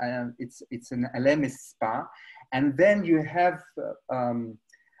spa. It's an Elemis spa. And then you have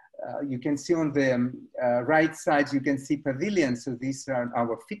you can see on the right side, you can see pavilions. So these are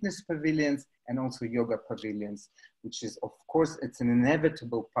our fitness pavilions and also yoga pavilions, which is, of course, it's an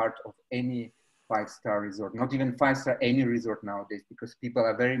inevitable part of any five-star resort, not even five-star, any resort nowadays, because people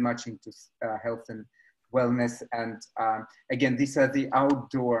are very much into health and wellness. And again, these are the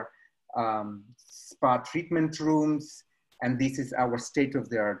outdoor spa treatment rooms. And this is our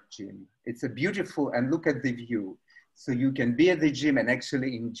state-of-the-art gym. It's a beautiful, and look at the view. So you can be at the gym and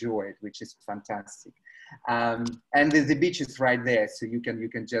actually enjoy it, which is fantastic. And the beach is right there. So you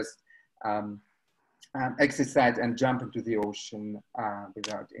can just exercise and jump into the ocean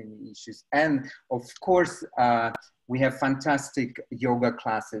without any issues. And of course, we have fantastic yoga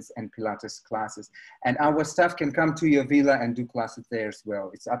classes and Pilates classes. And our staff can come to your villa and do classes there as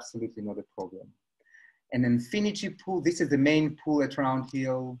well. It's absolutely not a problem. An infinity pool, this is the main pool at Round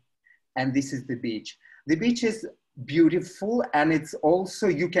Hill. And this is the beach. The beach is beautiful, and it's also,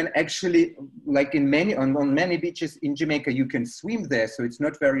 you can actually, like in many, on many beaches in Jamaica, you can swim there. So it's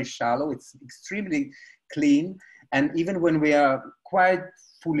not very shallow, it's extremely clean. And even when we are quite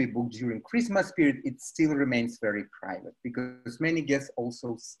fully booked during Christmas period, it still remains very private because many guests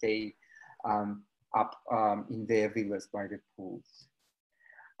also stay up in their villas by the pools.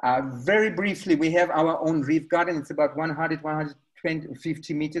 Very briefly, we have our own reef garden. It's about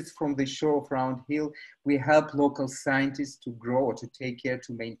 150 meters from the shore of Round Hill. We help local scientists to grow or to take care,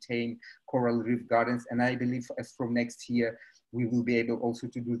 to maintain coral reef gardens. And I believe as from next year, we will be able also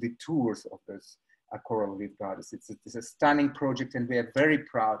to do the tours of those coral reef gardens. It's a stunning project and we are very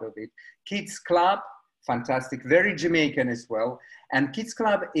proud of it. Kids Club, fantastic, very Jamaican as well. And Kids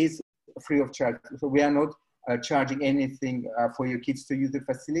Club is free of charge. So we are not charging anything for your kids to use the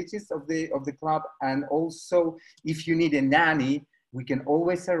facilities of the club. And also, if you need a nanny, we can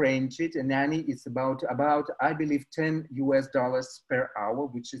always arrange it. A nanny is about I believe, $10 per hour,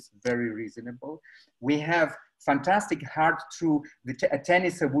 which is very reasonable. We have fantastic hard-through, a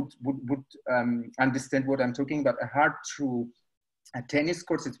tenniser would understand what I'm talking about, a hard-through tennis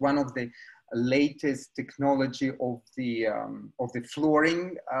course. It's one of the latest technology of the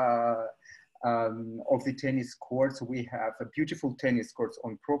flooring of the tennis courts. We have a beautiful tennis courts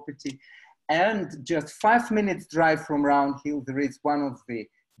on property. And just 5 minutes drive from Round Hill, there is one of the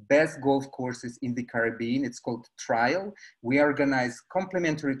best golf courses in the Caribbean. It's called Trial. We organize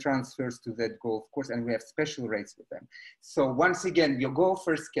complimentary transfers to that golf course and we have special rates with them. So once again, your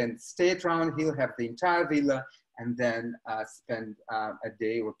golfers can stay at Round Hill, have the entire villa, and then spend a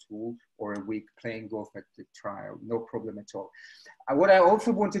day or two or a week playing golf at the Trial. No problem at all. What I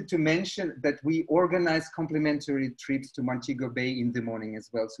also wanted to mention that we organize complimentary trips to Montego Bay in the morning as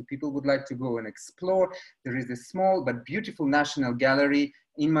well. So people would like to go and explore. There is a small but beautiful National Gallery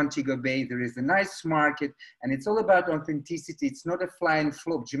in Montego Bay. There is a nice market and it's all about authenticity. It's not a fly and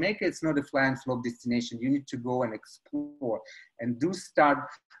flop. Jamaica, it's not a fly and flop destination. You need to go and explore and do start,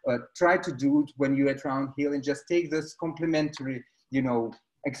 try to do it when you're at Round Hill and just take those complimentary, you know,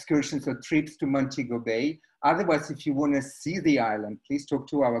 excursions or trips to Montego Bay. Otherwise, if you want to see the island, please talk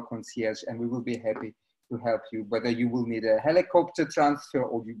to our concierge and we will be happy to help you. Whether you will need a helicopter transfer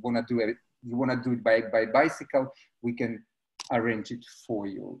or you want to do it by bicycle, we can arrange it for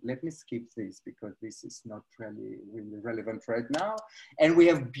you. Let me skip this because this is not really relevant right now. And we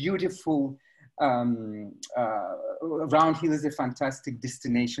have beautiful, Round Hill is a fantastic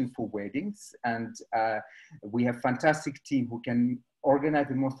destination for weddings. And we have fantastic team who can organize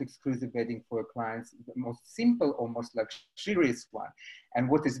the most exclusive wedding for clients, the most simple or most luxurious one. And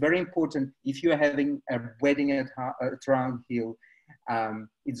what is very important, if you're having a wedding at Round Hill,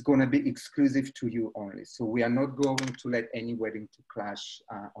 it's going to be exclusive to you only. So we are not going to let any wedding to clash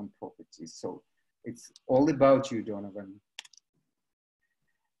on property. So it's all about you, Donovan.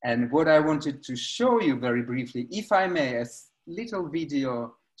 And what I wanted to show you very briefly, if I may, a little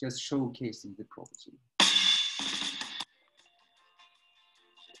video just showcasing the property.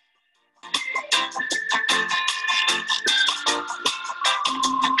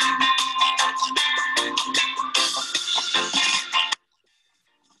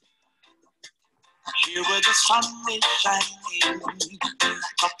 Here where the sun is shining,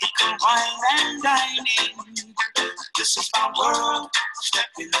 tropical wine and dining. This is my world, step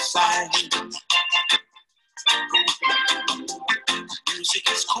inside. Music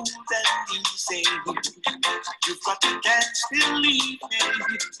is cool and easy. You've got to dance, believe me.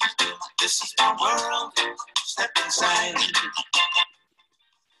 This is my world, step inside.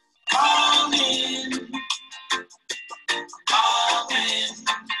 Come in, come in.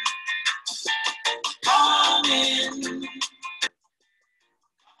 Come in, come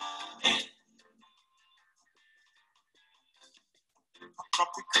in.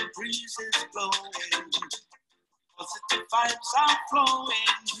 tropical breezes blowing, positive vibes are flowing.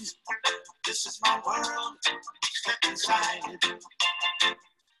 This is my world, step inside.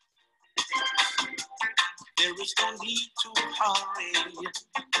 There is no need to hurry.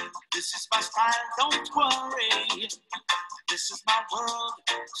 This is my style, don't worry. This is my world,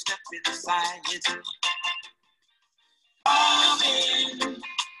 step inside. Come in,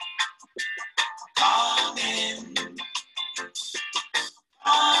 come in,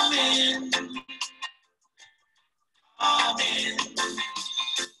 come in, come in.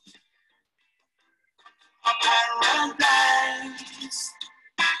 A paradise.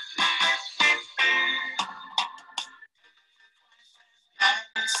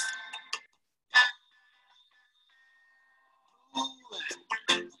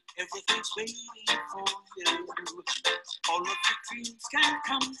 Everything's waiting for you. All of your dreams can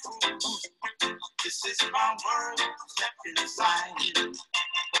come true. This is my world, step inside.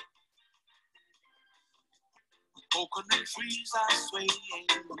 Coconut trees are swaying.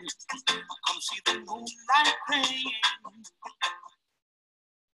 Come see the moonlight playing.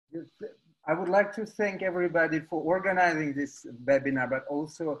 I would like to thank everybody for organizing this webinar, but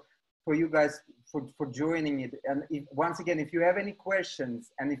also for you guys for joining it. And once again, if you have any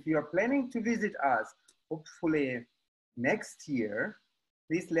questions and if you are planning to visit us, hopefully next year,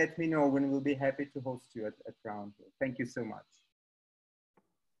 please let me know when we'll be happy to host you at Roundhill. Thank you so much.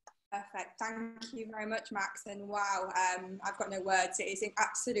 Perfect. Thank you very much, Max. And wow, I've got no words. It is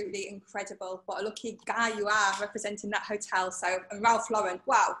absolutely incredible. What a lucky guy you are representing that hotel. So, and Ralph Lauren,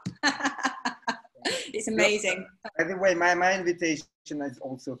 wow. It's amazing. By the way, my invitation is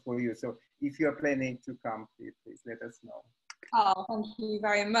also for you. So if you're planning to come, please let us know. Oh, thank you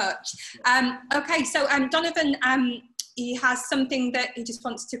very much. Okay, so Donovan, he has something that he just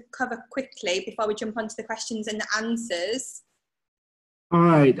wants to cover quickly before we jump onto the questions and the answers. All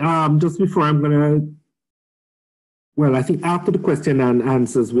right, just before I'm gonna, well, I think after the question and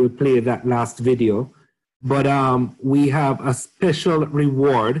answers, we'll play that last video, but we have a special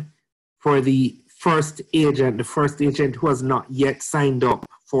reward for the first agent who has not yet signed up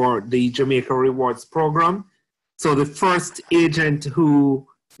for the Jamaica Rewards program. So the first agent who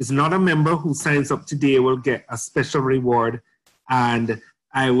is not a member who signs up today will get a special reward, and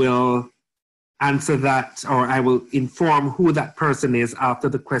I will answer that, or I will inform who that person is after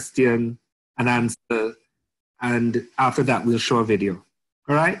the question and answer, and after that we'll show a video.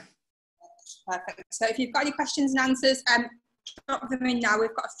 All right? Perfect. So if you've got any questions and answers, drop them in now.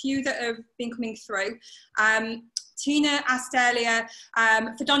 We've got a few that have been coming through. Tina asked earlier,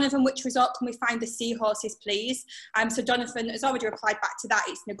 for Donovan, which resort can we find the seahorses, please? So Donovan has already replied back to that.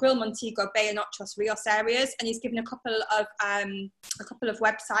 It's Negril, Montego Bay and Ochos Rios areas, and he's given a couple of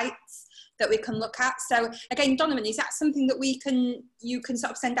websites that we can look at. So again, Donovan, is that something that you can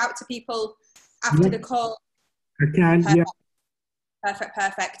sort of send out to people after the call? I can, yeah.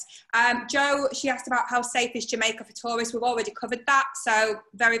 Perfect. Joe, she asked about how safe is Jamaica for tourists. We've already covered that, so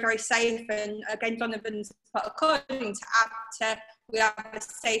very, very safe. And again, Donovan's put, according to APTA, we are the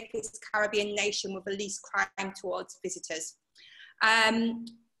safest Caribbean nation with the least crime towards visitors.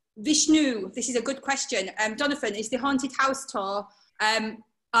 Vishnu, this is a good question. Donovan, is the haunted house tour,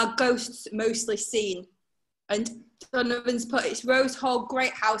 are ghosts mostly seen? And Donovan's put, it's Rose Hall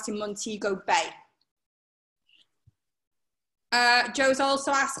Great House in Montego Bay. Joe's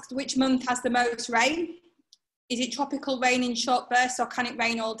also asked, which month has the most rain? Is it tropical rain in short bursts or can it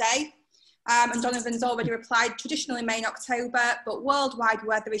rain all day? And Donovan's already replied, traditionally May and October, but worldwide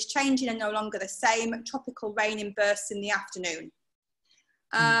weather is changing and no longer the same. Tropical rain in bursts in the afternoon.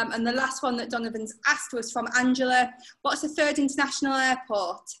 And the last one that Donovan's asked was from Angela. What's the third international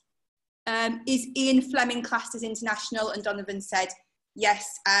airport? Is Ian Fleming classed as international? And Donovan said,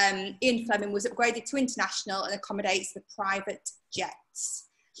 yes, Ian Fleming was upgraded to international and accommodates the private jets.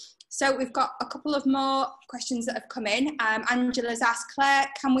 So we've got a couple of more questions that have come in. Angela's asked, Claire,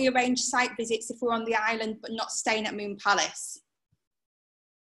 can we arrange site visits if we're on the island but not staying at Moon Palace?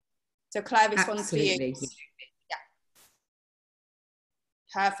 So Claire, this one's for you. Yeah.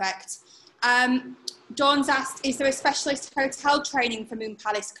 Perfect. Dawn's asked, is there a specialist hotel training for Moon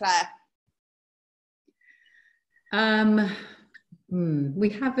Palace, Claire? We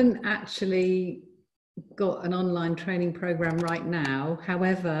haven't actually got an online training program right now.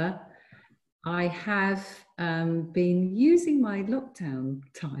 However, I have been using my lockdown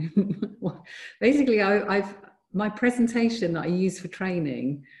time. Basically, my presentation that I use for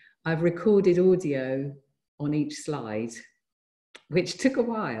training, I've recorded audio on each slide, which took a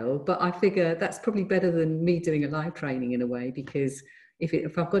while, but I figure that's probably better than me doing a live training in a way, because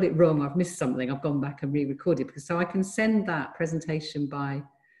if I've got it wrong, I've missed something, I've gone back and re-recorded, because so I can send that presentation by,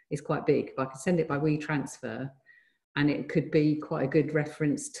 it's quite big, but I can send it by WeTransfer, and it could be quite a good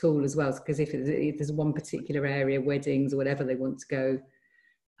reference tool as well, because if there's one particular area, weddings or whatever they want to go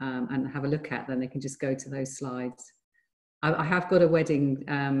and have a look at, then they can just go to those slides. I have got a wedding,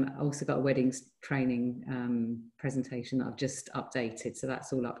 also got a weddings training presentation that I've just updated, so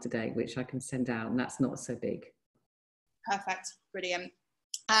that's all up to date, which I can send out, and that's not so big. Perfect, brilliant.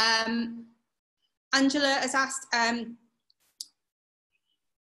 Angela has asked,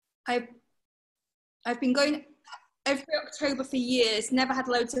 I've been going every October for years, never had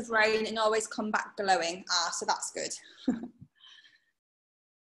loads of rain and always come back glowing. So that's good.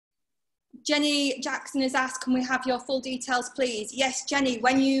 Jenny Jackson has asked, can we have your full details, please? Yes, Jenny,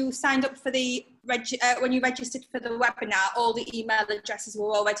 when you signed up for the, when you registered for the webinar, all the email addresses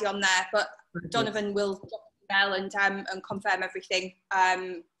were already on there, but Donovan will drop an email and confirm everything.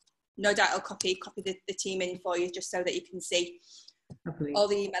 No doubt I'll copy the team in for you, just so that you can see all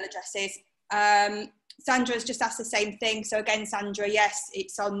the email addresses. Sandra's just asked the same thing. So again, Sandra, yes,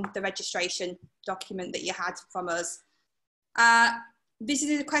 it's on the registration document that you had from us. This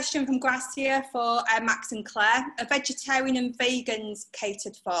is a question from Gracia for Max and Claire. Are vegetarian and vegans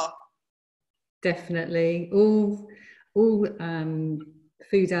catered for? Definitely. All food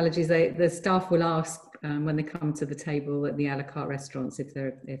allergies, the staff will ask when they come to the table at the a la carte restaurants if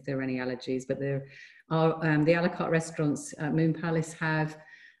there are any allergies, but there are the a la carte restaurants at Moon Palace have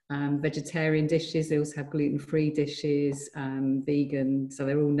vegetarian dishes. They also have gluten-free dishes, vegan, so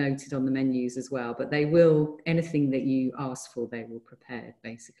they're all noted on the menus as well, but they will, anything that you ask for, they will prepare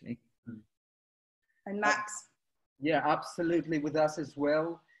basically. And Max? Yeah, absolutely, with us as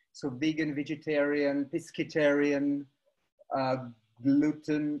well. So vegan, vegetarian, pescatarian,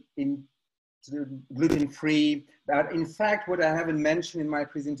 gluten-free. But in fact, what I haven't mentioned in my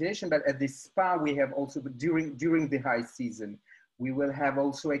presentation, but at the spa we have also, during the high season, we will have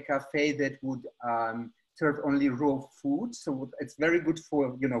also a cafe that would serve only raw food. So it's very good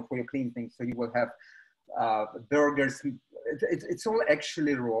for, for your clean things. So you will have burgers. It's all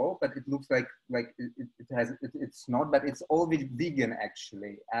actually raw, but it looks like it's not, but it's all vegan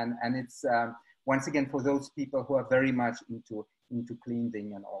actually. And it's, once again, for those people who are very much into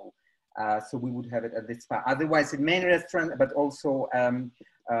cleansing and all. So we would have it at the spa. Otherwise, in main restaurant, but also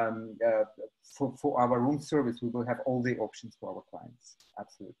for our room service, we will have all the options for our clients.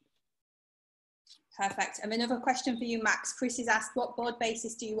 Absolutely. Perfect. And another question for you, Max. Chris has asked, what board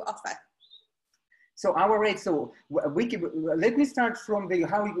basis do you offer? So our rates, so let me start from the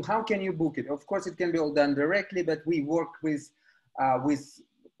how can you book it? Of course, it can be all done directly, but we work with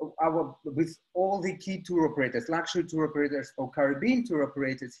all the key tour operators, luxury tour operators or Caribbean tour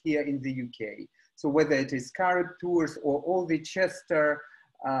operators here in the UK. So whether it is Carib Tours or all the Chester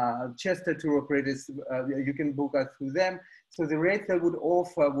tour operators, you can book us through them. So the rate that would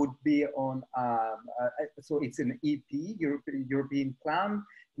offer would be on, so it's an EP, European plan,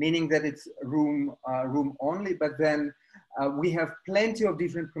 meaning that it's room only, but then we have plenty of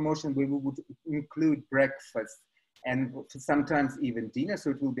different promotions where we would include breakfast and sometimes even dinner,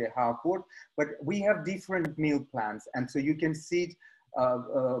 so it will be a half board, but we have different meal plans. And so you can see it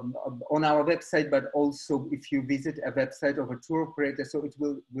on our website, but also if you visit a website of a tour operator, so it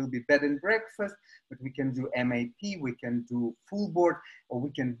will be bed and breakfast, but we can do MAP, we can do full board, or we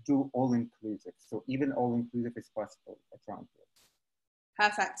can do all inclusive. So even all inclusive is possible at Round Trip.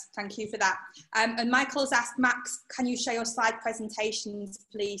 Perfect, thank you for that. And Michael's asked, Max, can you share your slide presentations,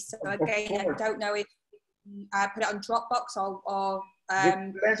 please? So again, I don't know if put it on Dropbox or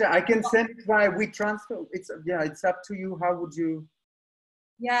with pleasure. I can send it via WeTransfer. It's up to you. How would you?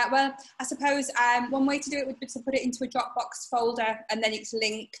 Yeah, well, I suppose one way to do it would be to put it into a Dropbox folder, and then it's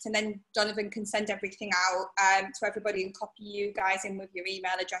linked, and then Donovan can send everything out to everybody and copy you guys in with your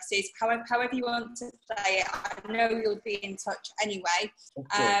email addresses. However you want to play it. I know you'll be in touch anyway.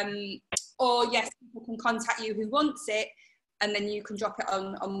 Or yes, people can contact you who wants it, and then you can drop it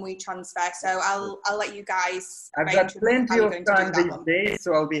on WeTransfer. So I'll let you guys. I've got plenty of time these days,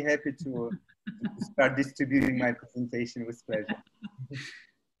 so I'll be happy to start distributing my presentation with pleasure.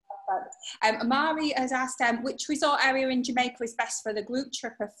 Amari has asked, which resort area in Jamaica is best for the group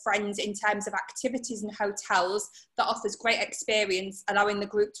trip of friends in terms of activities and hotels that offers great experience, allowing the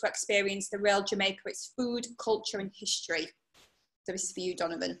group to experience the real Jamaica, its food, culture and history. So this is for you,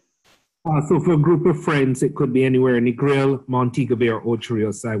 Donovan. So for a group of friends, it could be anywhere in Negril, Montego Bay or Ocho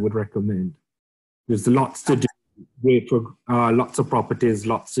Rios, I would recommend. There's lots to do, great for lots of properties,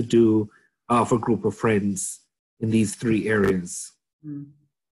 lots to do for a group of friends in these three areas.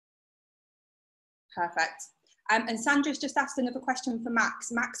 Perfect. And Sandra's just asked another question for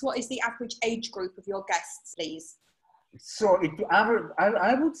Max. Max, what is the average age group of your guests, please? So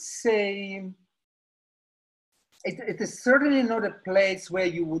I would say it is certainly not a place where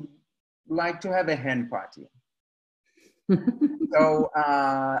you would like to have a hen party. So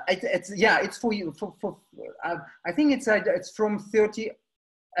it's for you. I think it's from 30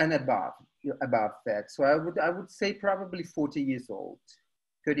 and above that. So I would say probably 40 years old,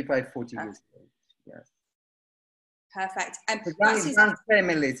 35, 40 years old. Yes. Perfect. Young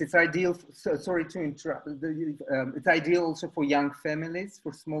families, it's ideal. Sorry to interrupt. It's ideal also for young families,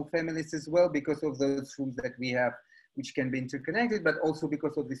 for small families as well, because of those rooms that we have, which can be interconnected, but also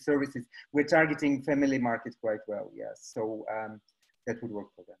because of the services. We're targeting family market quite well. Yes, so that would work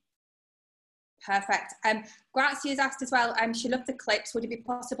for them. Perfect. Grazia's asked as well. She loved the clips. Would it be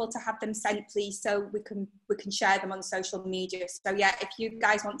possible to have them sent, please, so we can share them on social media? So yeah, if you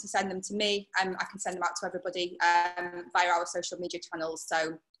guys want to send them to me, I can send them out to everybody via our social media channels.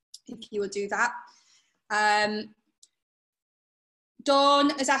 So if you will do that. Dawn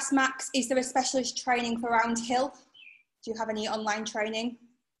has asked Max, is there a specialist training for Round Hill? Do you have any online training?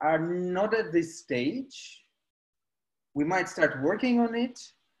 Not at this stage. We might start working on it.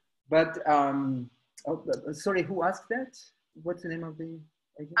 But, sorry, who asked that? What's the name of the?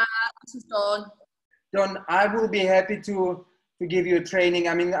 This is Dawn. Dawn, I will be happy to give you a training.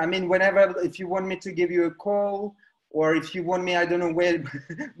 I mean, whenever, if you want me to give you a call, or if you want me, I don't know where,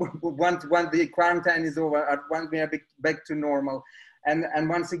 once the quarantine is over, want me back to normal. And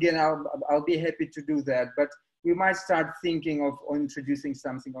once again, I'll be happy to do that. But we might start thinking of introducing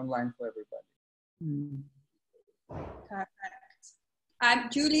something online for everybody. Perfect.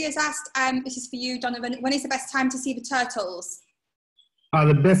 Julia's asked, this is for you, Donovan, when is the best time to see the turtles?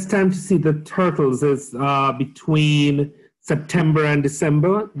 The best time to see the turtles is between September and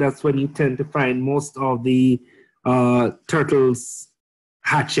December. That's when you tend to find most of the turtles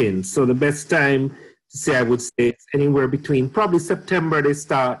hatching. So the best time to see, I would say, it's anywhere between probably September, they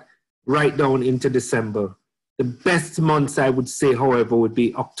start right down into December. The best months, I would say, however, would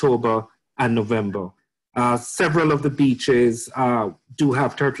be October and November. Several of the beaches do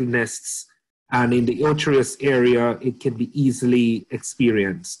have turtle nests, and in the Otrius area, it can be easily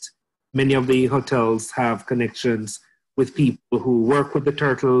experienced. Many of the hotels have connections with people who work with the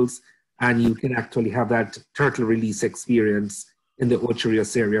turtles, and you can actually have that turtle release experience in the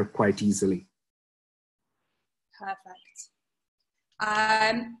Otrius area quite easily. Perfect.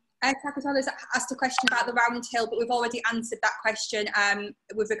 Takatola asked a question about the Round Hill, but we've already answered that question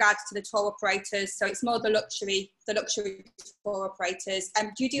with regards to the tour operators. So it's more the luxury tour operators.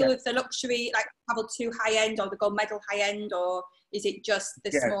 Do you deal with the luxury, like travel to high end, or the gold medal high end, or is it just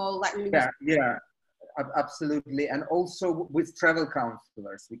the small, like? Yeah, absolutely. And also with travel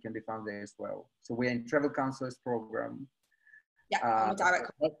counselors, we can be found there as well. So we're in travel counselors program. Yeah,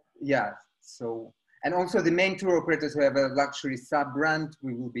 direct. Yeah. So. And also the main tour operators who have a luxury sub-brand,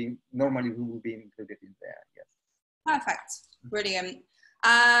 we will be included in there, yes. Perfect, brilliant.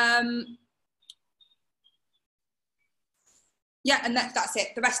 Yeah, and that's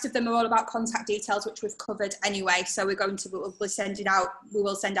it. The rest of them are all about contact details, which we've covered anyway. So we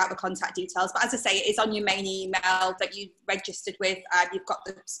will send out the contact details. But as I say, it is on your main email that you registered with. You've got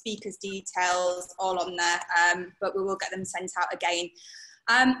the speakers' details all on there, but we will get them sent out again.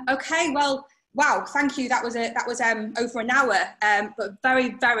 Okay, well. Wow, thank you. That was over an hour, but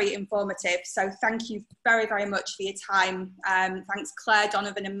very, very informative. So thank you very, very much for your time. Thanks, Claire,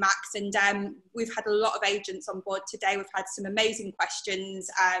 Donovan, and Max. And we've had a lot of agents on board today. We've had some amazing questions,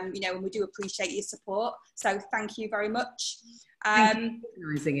 and we do appreciate your support. So thank you very much. Thank you for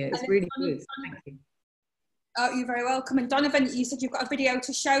organising it. It's really good. Thank you. Oh, you're very welcome. And Donovan, you said you've got a video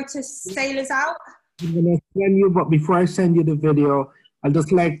to show to sailors out. I'm going to send you, but before I send you the video, I'd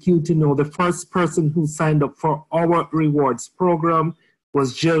just like you to know the first person who signed up for our rewards program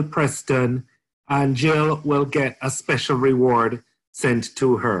was Jill Preston, and Jill will get a special reward sent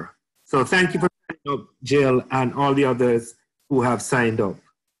to her. So thank you for signing up, Jill, and all the others who have signed up.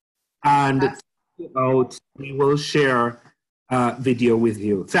 And we will share a video with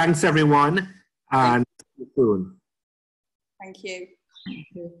you. Thanks, everyone, and see you soon. Thank you.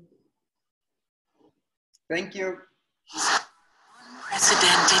 Thank you.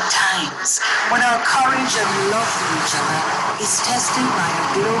 Unprecedented times when our courage and love for each other is tested by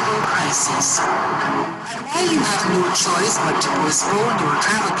a global crisis. And while you have no choice but to postpone your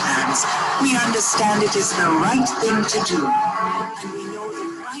travel plans, we understand it is the right thing to do. And we know that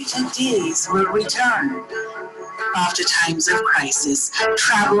brighter days will return. After times of crisis,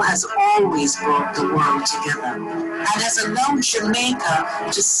 travel has always brought the world together. and has allowed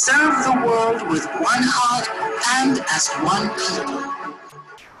Jamaica to serve the world with one heart and as one people.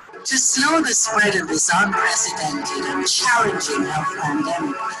 To slow the spread of this unprecedented and challenging health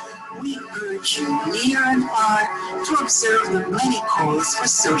pandemic, we urge you near and far to observe the many calls for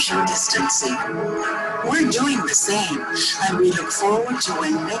social distancing. We're doing the same, and we look forward to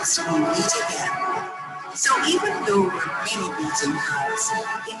when next we meet again. So even though we're many beating hearts,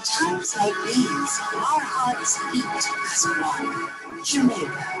 in times like these, our hearts beat as one.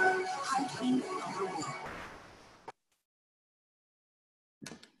 Jamaica, heartbeat number one.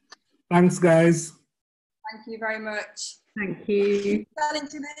 Thanks, guys. Thank you very much. Thank you. Well in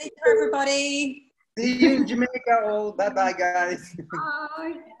Jamaica, everybody. See you in Jamaica all. Bye-bye, guys.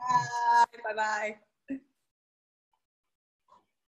 Bye. Bye. Bye-bye.